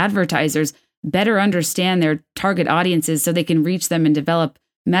 retail advertisers better understand their target audiences so they can reach them and develop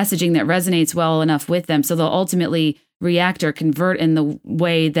messaging that resonates well enough with them. So they'll ultimately react or convert in the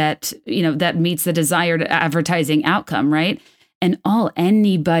way that, that meets the desired advertising outcome, right? And all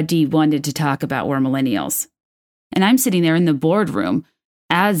anybody wanted to talk about were millennials. And I'm sitting there in the boardroom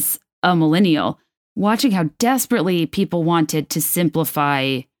as a millennial, watching how desperately people wanted to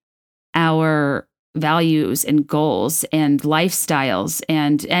simplify our values and goals and lifestyles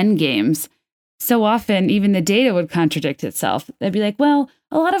and end games. So often, even the data would contradict itself. They'd be like, well,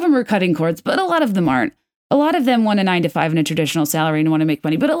 a lot of them are cutting cords, but a lot of them aren't. A lot of them want a 9-to-5 and a traditional salary and want to make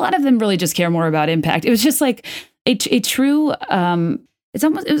money, but a lot of them really just care more about impact. It was just like a true, it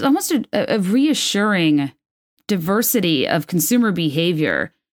was almost a reassuring diversity of consumer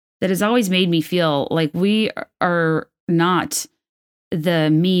behavior that has always made me feel like we are not the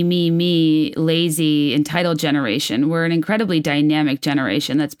me, lazy, entitled generation. We're an incredibly dynamic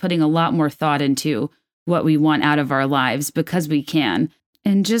generation that's putting a lot more thought into what we want out of our lives because we can.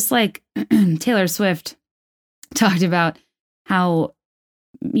 And just like Taylor Swift talked about how,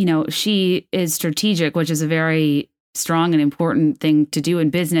 she is strategic, which is a very strong and important thing to do in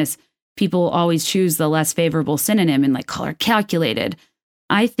business. People always choose the less favorable synonym and call her calculated.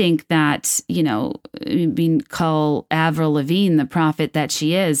 I think that, call Avril Lavigne the prophet that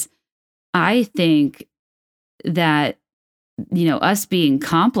she is. I think that, us being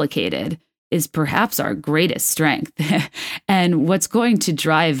complicated is perhaps our greatest strength and what's going to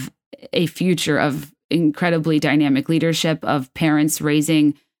drive a future of incredibly dynamic leadership, of parents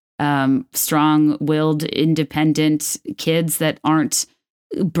raising strong-willed, independent kids that aren't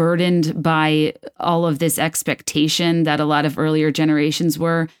burdened by all of this expectation that a lot of earlier generations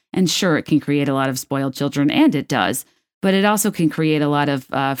were. And sure, it can create a lot of spoiled children, and it does, but it also can create a lot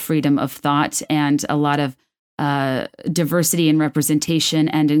of freedom of thought and a lot of diversity and representation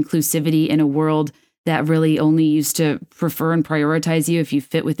and inclusivity in a world that really only used to prefer and prioritize you if you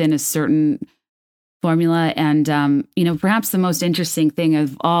fit within a certain formula. And, perhaps the most interesting thing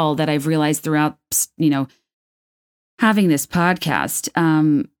of all that I've realized throughout, having this podcast,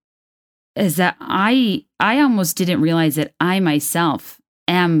 is that I almost didn't realize that I myself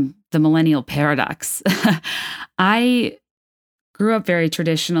am the millennial paradox. I grew up very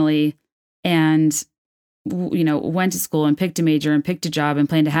traditionally and, went to school and picked a major and picked a job and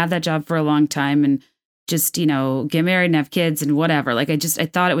planned to have that job for a long time and just, get married and have kids and whatever. I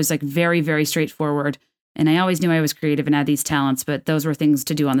thought it was very, very straightforward. And I always knew I was creative and had these talents, but those were things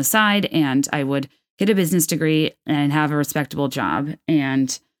to do on the side. And I would get a business degree and have a respectable job.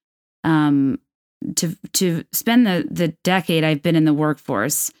 And to spend the decade I've been in the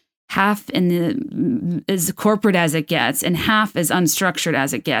workforce, half as corporate as it gets and half as unstructured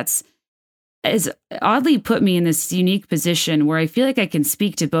as it gets, has oddly put me in this unique position where I feel like I can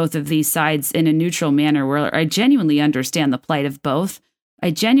speak to both of these sides in a neutral manner, where I genuinely understand the plight of both.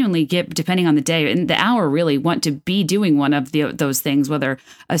 I genuinely get, depending on the day and the hour, really want to be doing one of those things, whether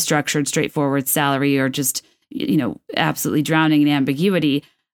a structured, straightforward salary or just, absolutely drowning in ambiguity.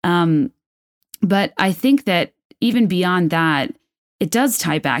 But I think that even beyond that, it does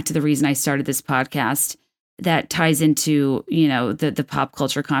tie back to the reason I started this podcast. That ties into, the pop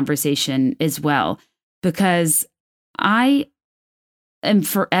culture conversation as well, because I am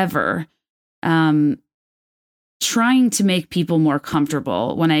forever trying to make people more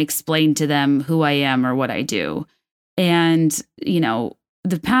comfortable when I explain to them who I am or what I do. And,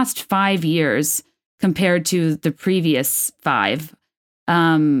 the past 5 years compared to the previous 5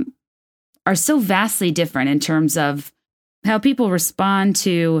 are so vastly different in terms of how people responded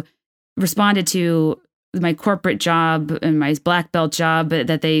to my corporate job and my black belt job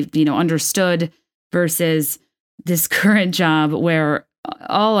that they, understood versus this current job where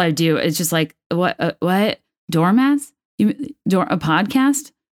all I do is just what doormats? A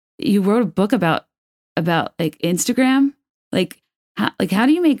podcast? You wrote a book about Instagram? How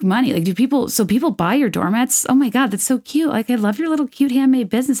do you make money? Do people buy your doormats? Oh my God, that's so cute. I love your little cute handmade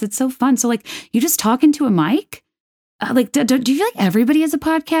business. It's so fun. So you just talk into a mic? Do you feel like everybody has a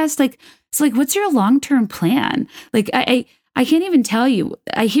podcast? What's your long-term plan? I can't even tell you.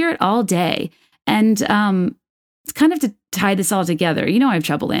 I hear it all day. And it's kind of to tie this all together. I have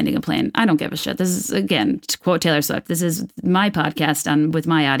trouble landing a plane. I don't give a shit. This is, again, to quote Taylor Swift, this is my podcast with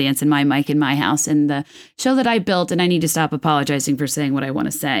my audience and my mic in my house and the show that I built, and I need to stop apologizing for saying what I want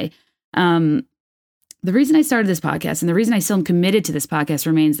to say. The reason I started this podcast and the reason I still am committed to this podcast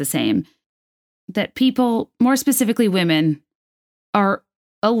remains the same. That people, more specifically women, are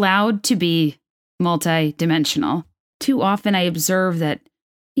allowed to be multidimensional. Too often I observe that,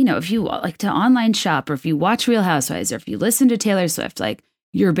 if you like to online shop or if you watch Real Housewives or if you listen to Taylor Swift,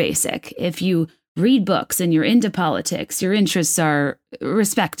 you're basic. If you read books and you're into politics, your interests are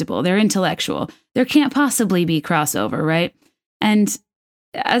respectable, they're intellectual, there can't possibly be crossover, right? And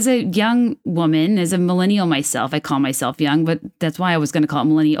as a young woman, as a millennial myself, I call myself young, but that's why I was going to call it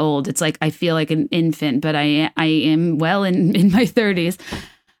millennial old. It's like I feel like an infant, but I am well in my 30s.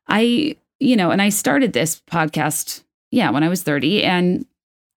 And I started this podcast, when I was 30, and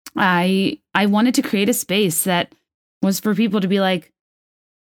I wanted to create a space that was for people to be like,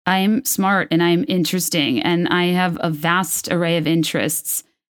 I'm smart and I'm interesting and I have a vast array of interests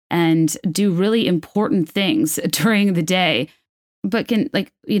and do really important things during the day, but can,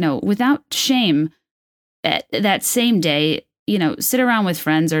 without shame, that same day, sit around with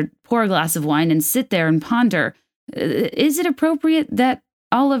friends or pour a glass of wine and sit there and ponder, is it appropriate that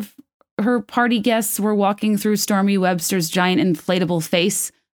all of her party guests were walking through Stormy Webster's giant inflatable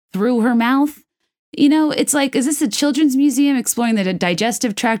face through her mouth? It's like, is this a children's museum exploring the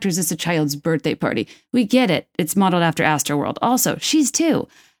digestive tract, or is this a child's birthday party? We get it. It's modeled after Astroworld. Also, she's 2.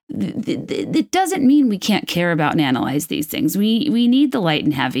 It doesn't mean we can't care about and analyze these things. We need the light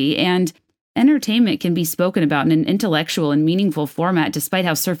and heavy, and entertainment can be spoken about in an intellectual and meaningful format, despite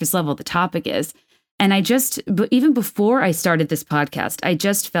how surface level the topic is. And even before I started this podcast, I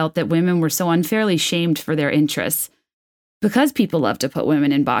just felt that women were so unfairly shamed for their interests because people love to put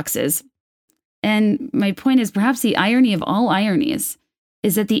women in boxes. And my point is, perhaps the irony of all ironies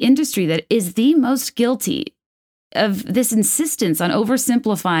is that the industry that is the most guilty of this insistence on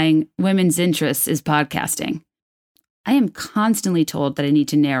oversimplifying women's interests is podcasting. I am constantly told that I need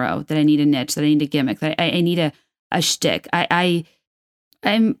to narrow, that I need a niche, that I need a gimmick, that I need a shtick.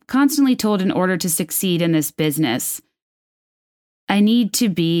 I'm constantly told in order to succeed in this business, I need to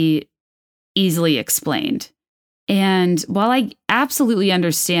be easily explained. And while I absolutely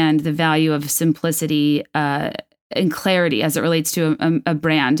understand the value of simplicity and clarity as it relates to a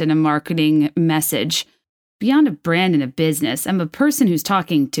brand and a marketing message, beyond a brand and a business, I'm a person who's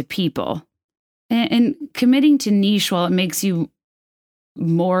talking to people. And committing to niche, while it makes you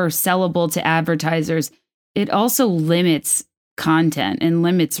more sellable to advertisers, it also limits content and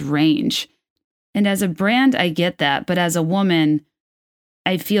limits range. And as a brand, I get that. But as a woman,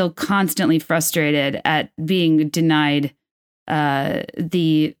 I feel constantly frustrated at being denied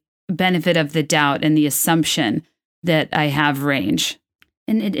the benefit of the doubt and the assumption that I have range.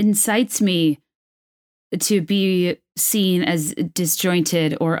 And it incites me to be seen as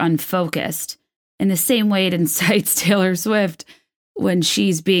disjointed or unfocused in the same way it incites Taylor Swift when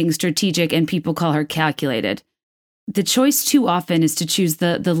she's being strategic and people call her calculated. The choice too often is to choose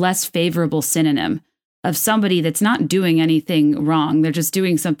the less favorable synonym of somebody that's not doing anything wrong. They're just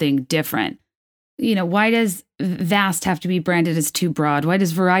doing something different. Why does vast have to be branded as too broad? Why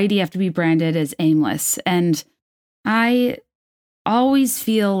does variety have to be branded as aimless? And I always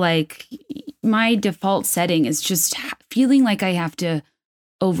feel like my default setting is just feeling like I have to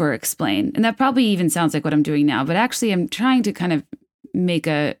over-explain. And that probably even sounds like what I'm doing now. But actually, I'm trying to kind of make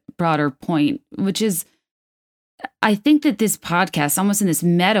a broader point, which is, I think that this podcast, almost in this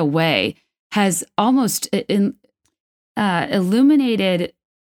meta way, has almost illuminated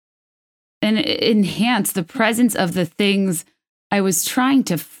and enhanced the presence of the things I was trying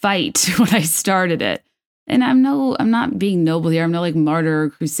to fight when I started it. And I'm not being noble here. I'm no like martyr or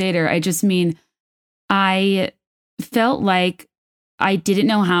crusader. I just mean, I felt like I didn't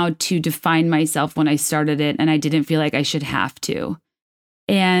know how to define myself when I started it, and I didn't feel like I should have to.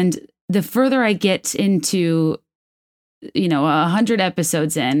 And the further I get into, 100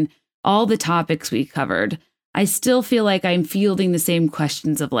 episodes in, all the topics we covered, I still feel like I'm fielding the same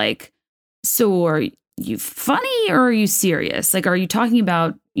questions of like, so are you funny or are you serious? Like, are you talking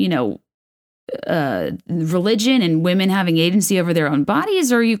about, religion and women having agency over their own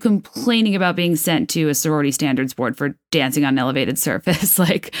bodies? Or are you complaining about being sent to a sorority standards board for dancing on an elevated surface?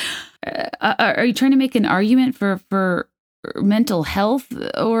 Like, are you trying to make an argument for mental health?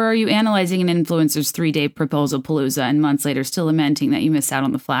 Or are you analyzing an influencer's 3-day proposal palooza and months later still lamenting that you missed out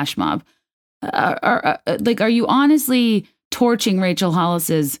on the flash mob? Are you honestly torching Rachel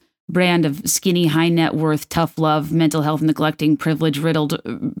Hollis's brand of skinny, high net worth, tough love, mental health neglecting, privilege riddled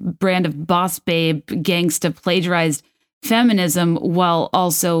brand of boss babe, gangsta, plagiarized feminism while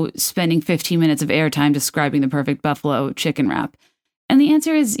also spending 15 minutes of airtime describing the perfect buffalo chicken wrap? And the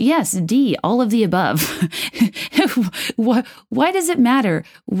answer is yes, D, all of the above. Why does it matter?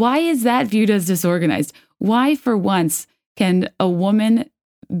 Why is that viewed as disorganized? Why, for once, can a woman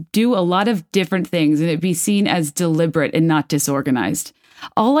do a lot of different things and it be seen as deliberate and not disorganized?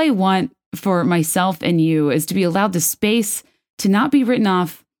 All I want for myself and you is to be allowed the space to not be written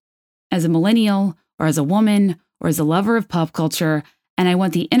off as a millennial or as a woman or as a lover of pop culture, And I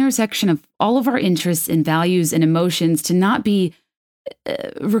want the intersection of all of our interests and values and emotions to not be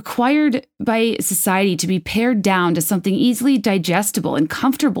required by society to be pared down to something easily digestible and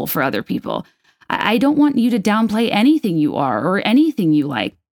comfortable for other people. I don't want you to downplay anything you are or anything you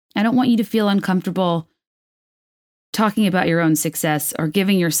like. I don't want you to feel uncomfortable talking about your own success or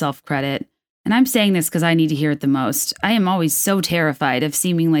giving yourself credit. And I'm saying this because I need to hear it the most. I am always so terrified of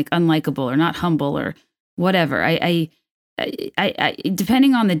seeming like unlikable or not humble or whatever. I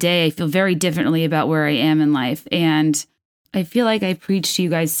depending on the day, I feel very differently about where I am in life. And I feel like I preach to you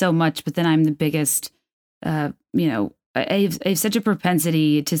guys so much, but then I'm the biggest, I have such a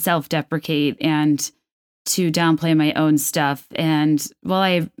propensity to self-deprecate and to downplay my own stuff. And while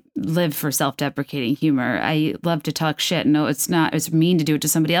I live for self-deprecating humor, I love to talk shit. No, it's mean to do it to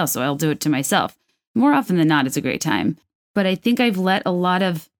somebody else, so I'll do it to myself. More often than not, it's a great time. But I think I've let a lot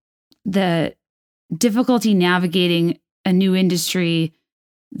of the difficulty navigating a new industry,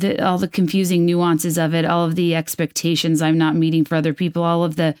 all the confusing nuances of it, all of the expectations I'm not meeting for other people, all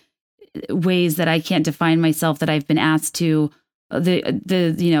of the ways that I can't define myself that I've been asked to,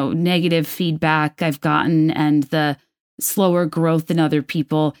 the negative feedback I've gotten and the slower growth than other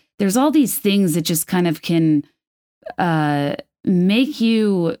people. There's all these things that just kind of can make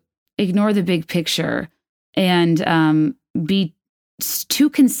you ignore the big picture and be too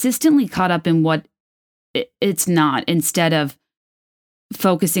consistently caught up in what it's not instead of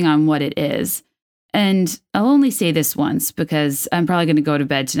focusing on what it is. And I'll only say this once because I'm probably going to go to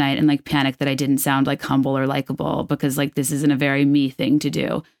bed tonight and like panic that I didn't sound like humble or likable because like this isn't a very me thing to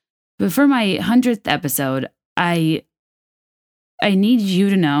do. But for my 100th episode, I need you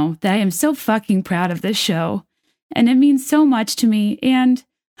to know that I am so fucking proud of this show and it means so much to me. And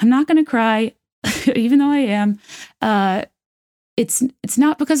I'm not going to cry, even though I am. It's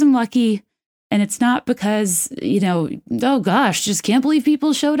not because I'm lucky. And it's not because, oh gosh, just can't believe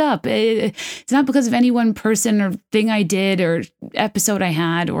people showed up. It's not because of any one person or thing I did or episode I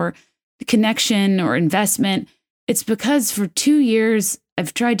had or connection or investment. It's because for 2 years,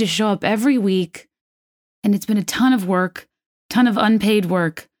 I've tried to show up every week and it's been a ton of work, ton of unpaid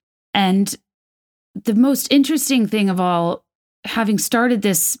work. And the most interesting thing of all, having started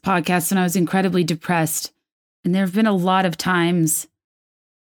this podcast when I was incredibly depressed, and there have been a lot of times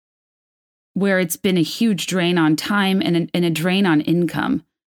where it's been a huge drain on time and a drain on income.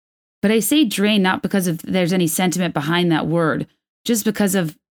 But I say drain not because of there's any sentiment behind that word, just because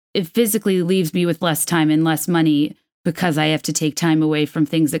of it physically leaves me with less time and less money because I have to take time away from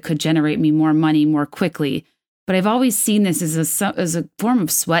things that could generate me more money more quickly. But I've always seen this as a form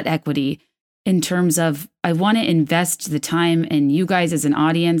of sweat equity in terms of I want to invest the time in you guys as an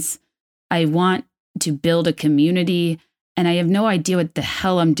audience. I want to build a community. And I have no idea what the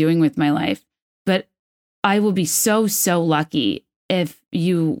hell I'm doing with my life, but I will be so, so lucky if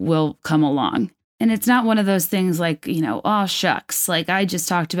you will come along. And it's not one of those things like, oh, shucks, like I just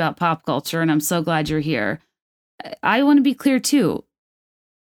talked about pop culture and I'm so glad you're here. I want to be clear too.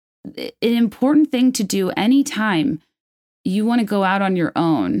 An important thing to do anytime you want to go out on your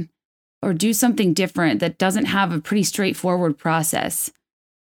own or do something different that doesn't have a pretty straightforward process.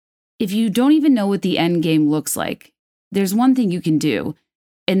 If you don't even know what the end game looks like, there's one thing you can do,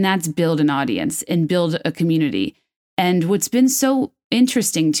 and that's build an audience and build a community. And what's been so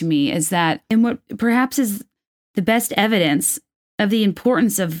interesting to me is that, and what perhaps is the best evidence of the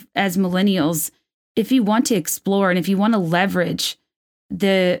importance of, as millennials, if you want to explore and if you want to leverage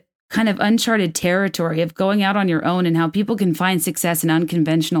the kind of uncharted territory of going out on your own and how people can find success in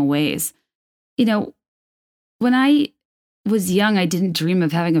unconventional ways. When I was young, I didn't dream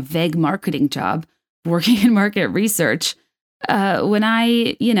of having a vague marketing job working in market research. When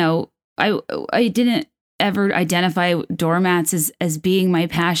I didn't ever identify doormats as being my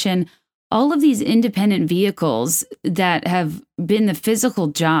passion. All of these independent vehicles that have been the physical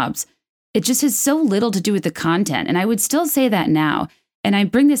jobs, it just has so little to do with the content. And I would still say that now. And I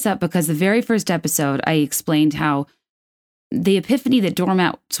bring this up because the very first episode, I explained how the epiphany that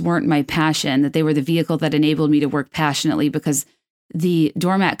doormats weren't my passion, that they were the vehicle that enabled me to work passionately, because the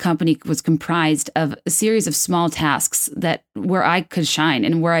doormat company was comprised of a series of small tasks where I could shine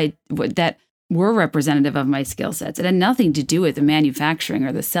and that were representative of my skill sets. It had nothing to do with the manufacturing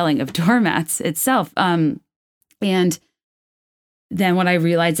or the selling of doormats itself. And then what I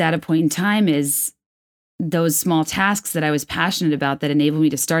realized at a point in time is those small tasks that I was passionate about that enabled me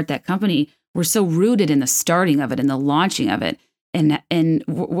to start that company were so rooted in the starting of it and the launching of it and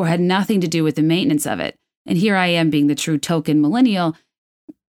had nothing to do with the maintenance of it. And here I am being the true token millennial,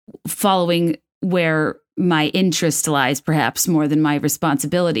 following where my interest lies, perhaps more than my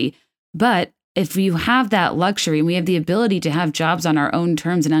responsibility. But if you have that luxury and we have the ability to have jobs on our own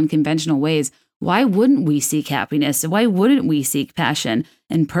terms in unconventional ways, why wouldn't we seek happiness? Why wouldn't we seek passion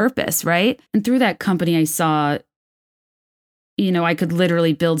and purpose, right? And through that company, I saw, I could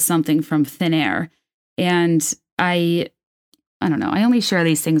literally build something from thin air. And I don't know, I only share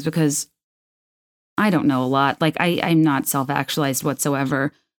these things because I don't know a lot. Like I'm not self-actualized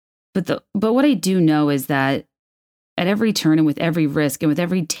whatsoever. But what I do know is that at every turn and with every risk and with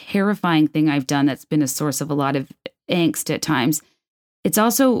every terrifying thing I've done that's been a source of a lot of angst at times, it's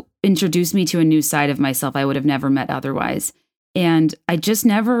also introduced me to a new side of myself I would have never met otherwise. And I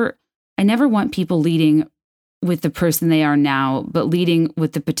never want people leading with the person they are now, but leading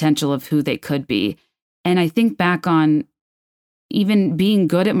with the potential of who they could be. And I think back on even being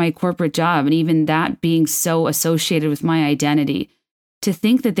good at my corporate job and even that being so associated with my identity, to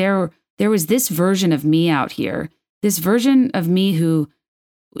think that there was this version of me out here, this version of me who,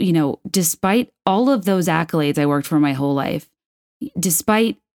 despite all of those accolades I worked for my whole life,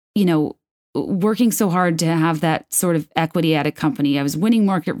 despite, working so hard to have that sort of equity at a company, I was winning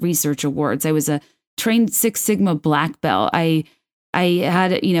market research awards. I was a trained Six Sigma black belt. I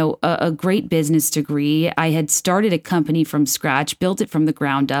had, a great business degree. I had started a company from scratch, built it from the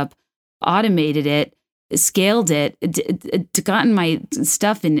ground up, automated it, scaled it, gotten my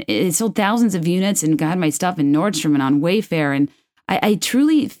stuff in, sold thousands of units and got my stuff in Nordstrom and on Wayfair. And I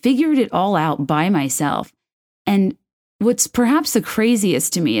truly figured it all out by myself. And what's perhaps the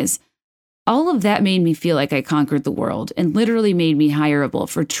craziest to me is all of that made me feel like I conquered the world and literally made me hireable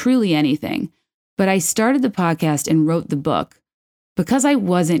for truly anything. But I started the podcast and wrote the book because I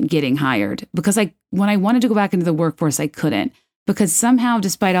wasn't getting hired, because when I wanted to go back into the workforce, I couldn't, because somehow,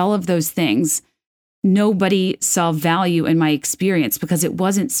 despite all of those things, nobody saw value in my experience because it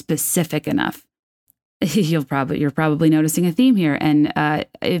wasn't specific enough. You're probably noticing a theme here, and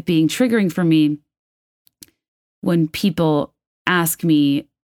it being triggering for me when people ask me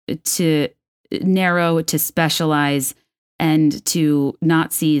to narrow, to specialize, and to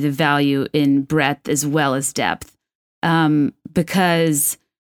not see the value in breadth as well as depth. Because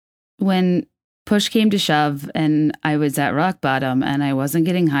when push came to shove and I was at rock bottom and I wasn't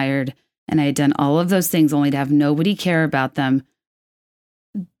getting hired and I had done all of those things only to have nobody care about them,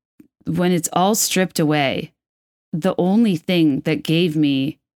 when it's all stripped away, the only thing that gave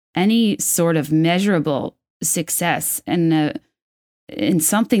me any sort of measurable success and in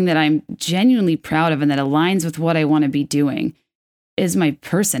something that I'm genuinely proud of and that aligns with what I want to be doing is my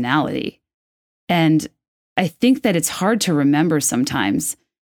personality. And I think that it's hard to remember sometimes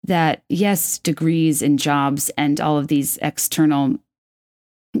that, yes, degrees and jobs and all of these external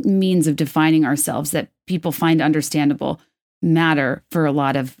means of defining ourselves that people find understandable matter for a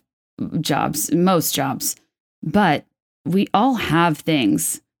lot of jobs, most jobs. But we all have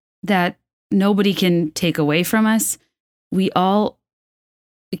things that nobody can take away from us. We all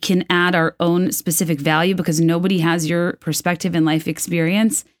can add our own specific value because nobody has your perspective and life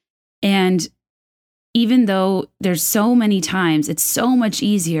experience. And even though there's so many times, it's so much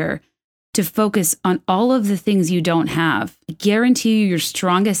easier to focus on all of the things you don't have. I guarantee you your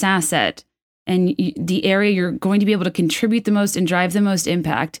strongest asset and the area you're going to be able to contribute the most and drive the most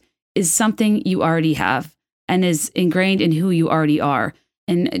impact is something you already have and is ingrained in who you already are.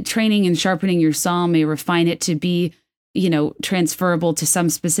 And training and sharpening your saw may refine it to be, transferable to some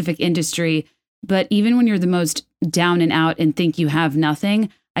specific industry. But even when you're the most down and out and think you have nothing,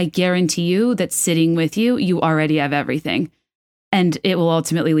 I guarantee you that sitting with you, you already have everything. And it will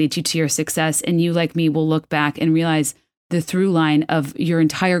ultimately lead you to your success. And you, like me, will look back and realize the through line of your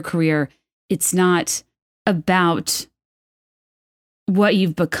entire career. It's not about what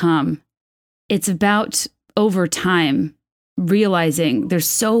you've become. It's about over time realizing there's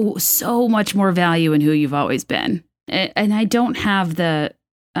so much more value in who you've always been. And I don't have the,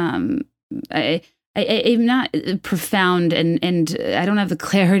 I'm not profound and I don't have the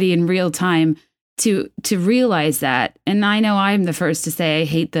clarity in real time to realize that. And I know I'm the first to say I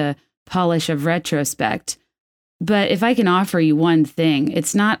hate the polish of retrospect. But if I can offer you one thing,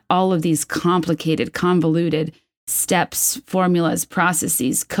 it's not all of these complicated, convoluted steps, formulas,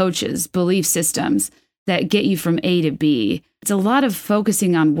 processes, coaches, belief systems that get you from A to B. It's a lot of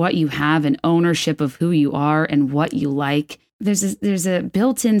focusing on what you have and ownership of who you are and what you like. There's a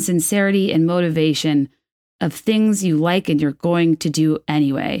built-in sincerity and motivation of things you like and you're going to do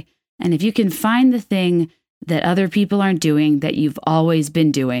anyway. And if you can find the thing that other people aren't doing that you've always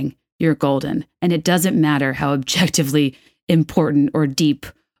been doing, you're golden. And it doesn't matter how objectively important or deep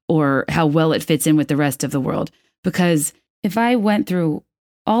or how well it fits in with the rest of the world. Because if I went through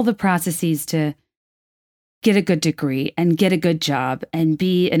all the processes to get a good degree and get a good job and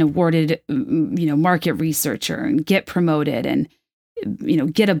be an awarded, market researcher and get promoted and,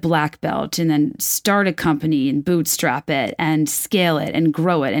 get a black belt and then start a company and bootstrap it and scale it and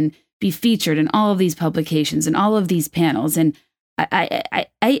grow it and be featured in all of these publications and all of these panels. And I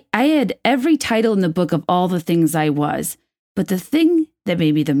had every title in the book of all the things I was. But the thing that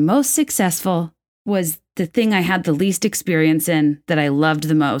made me the most successful was the thing I had the least experience in, that I loved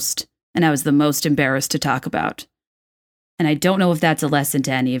the most, and I was the most embarrassed to talk about. And I don't know if that's a lesson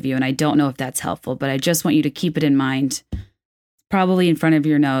to any of you, and I don't know if that's helpful, but I just want you to keep it in mind. Probably in front of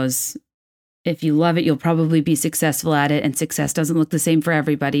your nose. If you love it, you'll probably be successful at it, and success doesn't look the same for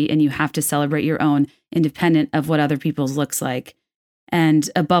everybody, and you have to celebrate your own, independent of what other people's looks like. And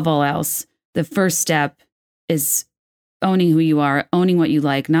above all else, the first step is owning who you are, owning what you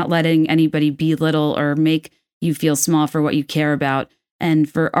like, not letting anybody belittle or make you feel small for what you care about, and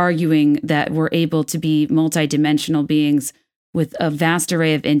for arguing that we're able to be multidimensional beings with a vast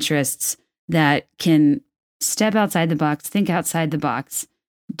array of interests that can step outside the box, think outside the box,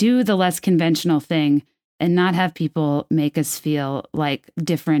 do the less conventional thing, and not have people make us feel like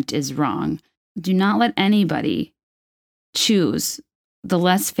different is wrong. Do not let anybody choose the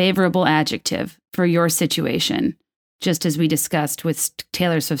less favorable adjective for your situation, just as we discussed with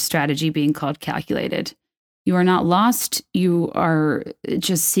Taylor Swift's strategy being called calculated. You are not lost. You are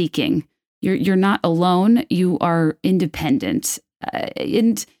just seeking. You're not alone. You are independent,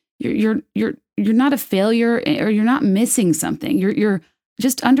 and you're not a failure, or you're not missing something. You're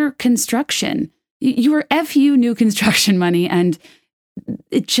just under construction. You are FU new construction money, and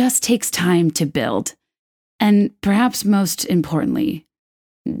it just takes time to build. And perhaps most importantly,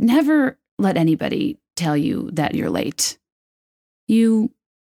 never let anybody tell you that you're late. You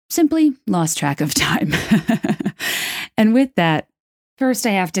simply lost track of time. And with that, first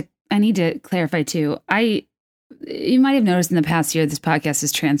I need to clarify too. You might have noticed in the past year, this podcast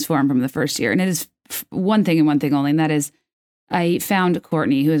has transformed from the first year. And it is one thing and one thing only. And that is, I found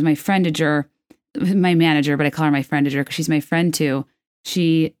Courtney, who is my friendager, my manager, but I call her my friendager because she's my friend too.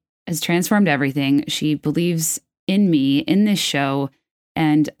 She has transformed everything. She believes in me, in this show,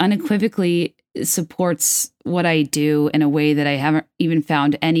 and unequivocally supports what I do in a way that I haven't even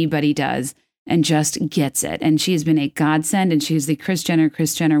found anybody does, and just gets it. And she's been a godsend, and she's the Kris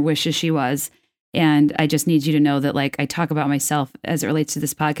Jenner wishes she was. And I just need you to know that, like, I talk about myself as it relates to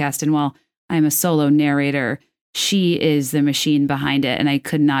this podcast, and while I'm a solo narrator, she is the machine behind it, and I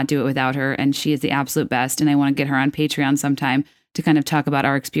could not do it without her, and she is the absolute best. And I want to get her on Patreon sometime to kind of talk about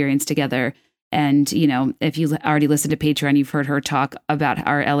our experience together. And, if you already listened to Patreon, you've heard her talk about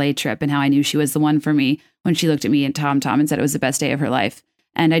our LA trip and how I knew she was the one for me when she looked at me at TomTom and said it was the best day of her life.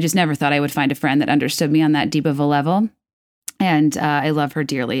 And I just never thought I would find a friend that understood me on that deep of a level. And I love her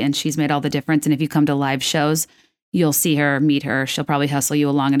dearly, and she's made all the difference. And if you come to live shows, you'll see her, meet her. She'll probably hustle you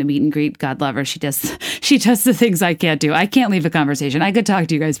along in a meet and greet. God love her. She does the things I can't do. I can't leave a conversation. I could talk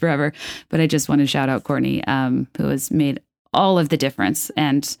to you guys forever, but I just want to shout out Courtney, who has made all of the difference.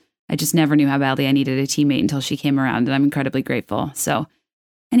 And I just never knew how badly I needed a teammate until she came around, and I'm incredibly grateful. So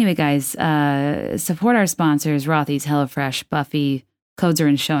anyway, guys, support our sponsors, Rothy's, HelloFresh, Buffy. Codes are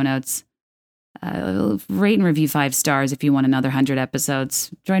in show notes. Rate and review 5 stars if you want another 100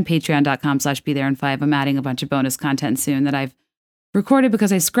 episodes. Join patreon.com/BeThereIn5. I'm adding a bunch of bonus content soon that I've recorded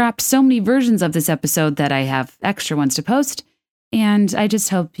because I scrapped so many versions of this episode that I have extra ones to post. And I just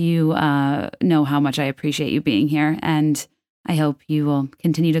hope you know how much I appreciate you being here. And I hope you will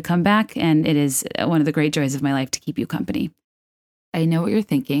continue to come back. And it is one of the great joys of my life to keep you company. I know what you're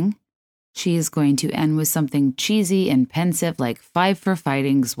thinking. She is going to end with something cheesy and pensive like 5 for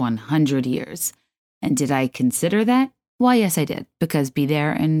Fighting's 100 Years. And did I consider that? Why, yes, I did, because Be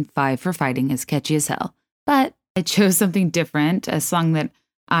There and 5 for Fighting is catchy as hell. But I chose something different, a song that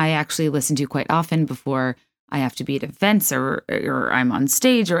I actually listen to quite often before I have to be at events or I'm on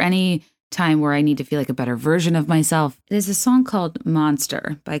stage or any time where I need to feel like a better version of myself. It is a song called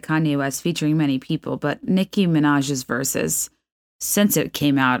Monster by Kanye West, featuring many people, but Nicki Minaj's verses, since it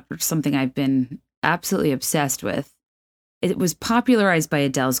came out, are something I've been absolutely obsessed with. It was popularized by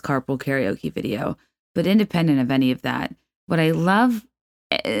Adele's Carpool Karaoke video, but independent of any of that, what I love,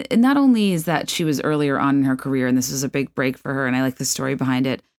 not only is that she was earlier on in her career and this was a big break for her, and I like the story behind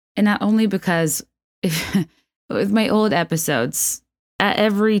it, and not only because with my old episodes,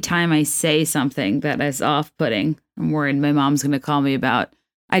 every time I say something that is off-putting, I'm worried my mom's going to call me about,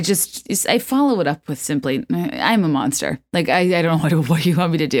 I follow it up with simply, I'm a monster. Like, I don't know what you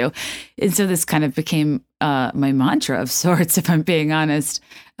want me to do. And so this kind of became my mantra of sorts, if I'm being honest,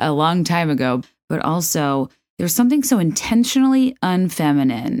 a long time ago. But also, there's something so intentionally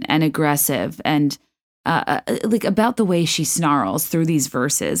unfeminine and aggressive and like about the way she snarls through these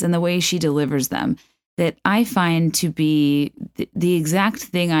verses and the way she delivers them, that I find to be the exact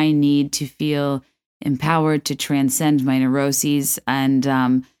thing I need to feel empowered to transcend my neuroses. And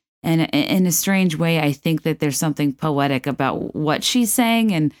in a strange way, I think that there's something poetic about what she's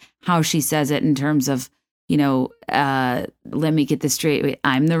saying and how she says it in terms of, let me get this straight. Wait,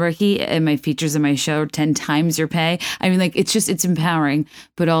 I'm the rookie and my features in my show 10 times your pay. I mean, like, it's empowering,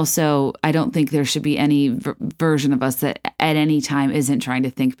 but also I don't think there should be any version of us that at any time isn't trying to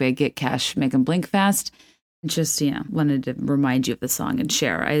think big, get cash, make them blink fast. Just, wanted to remind you of the song and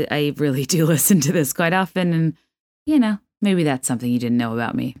share. I really do listen to this quite often. And, maybe that's something you didn't know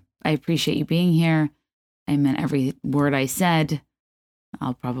about me. I appreciate you being here. I meant every word I said.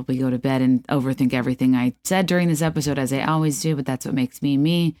 I'll probably go to bed and overthink everything I said during this episode, as I always do, but that's what makes me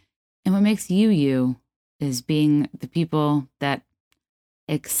me. And what makes you you is being the people that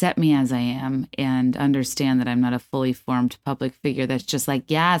accept me as I am and understand that I'm not a fully formed public figure that's just like,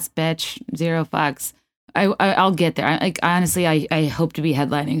 yes, bitch, 0 fucks. I'll get there. Honestly, I hope to be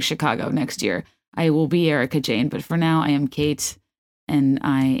headlining Chicago next year. I will be Erica Jane, but for now I am Kate, and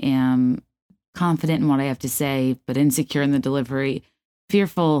I am confident in what I have to say, but insecure in the delivery,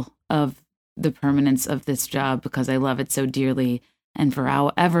 fearful of the permanence of this job because I love it so dearly. And for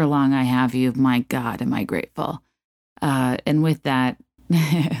however long I have you, my God, am I grateful. And with that,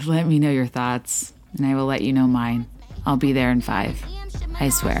 let me know your thoughts and I will let you know mine. I'll be there in 5. I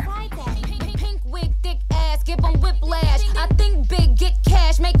swear.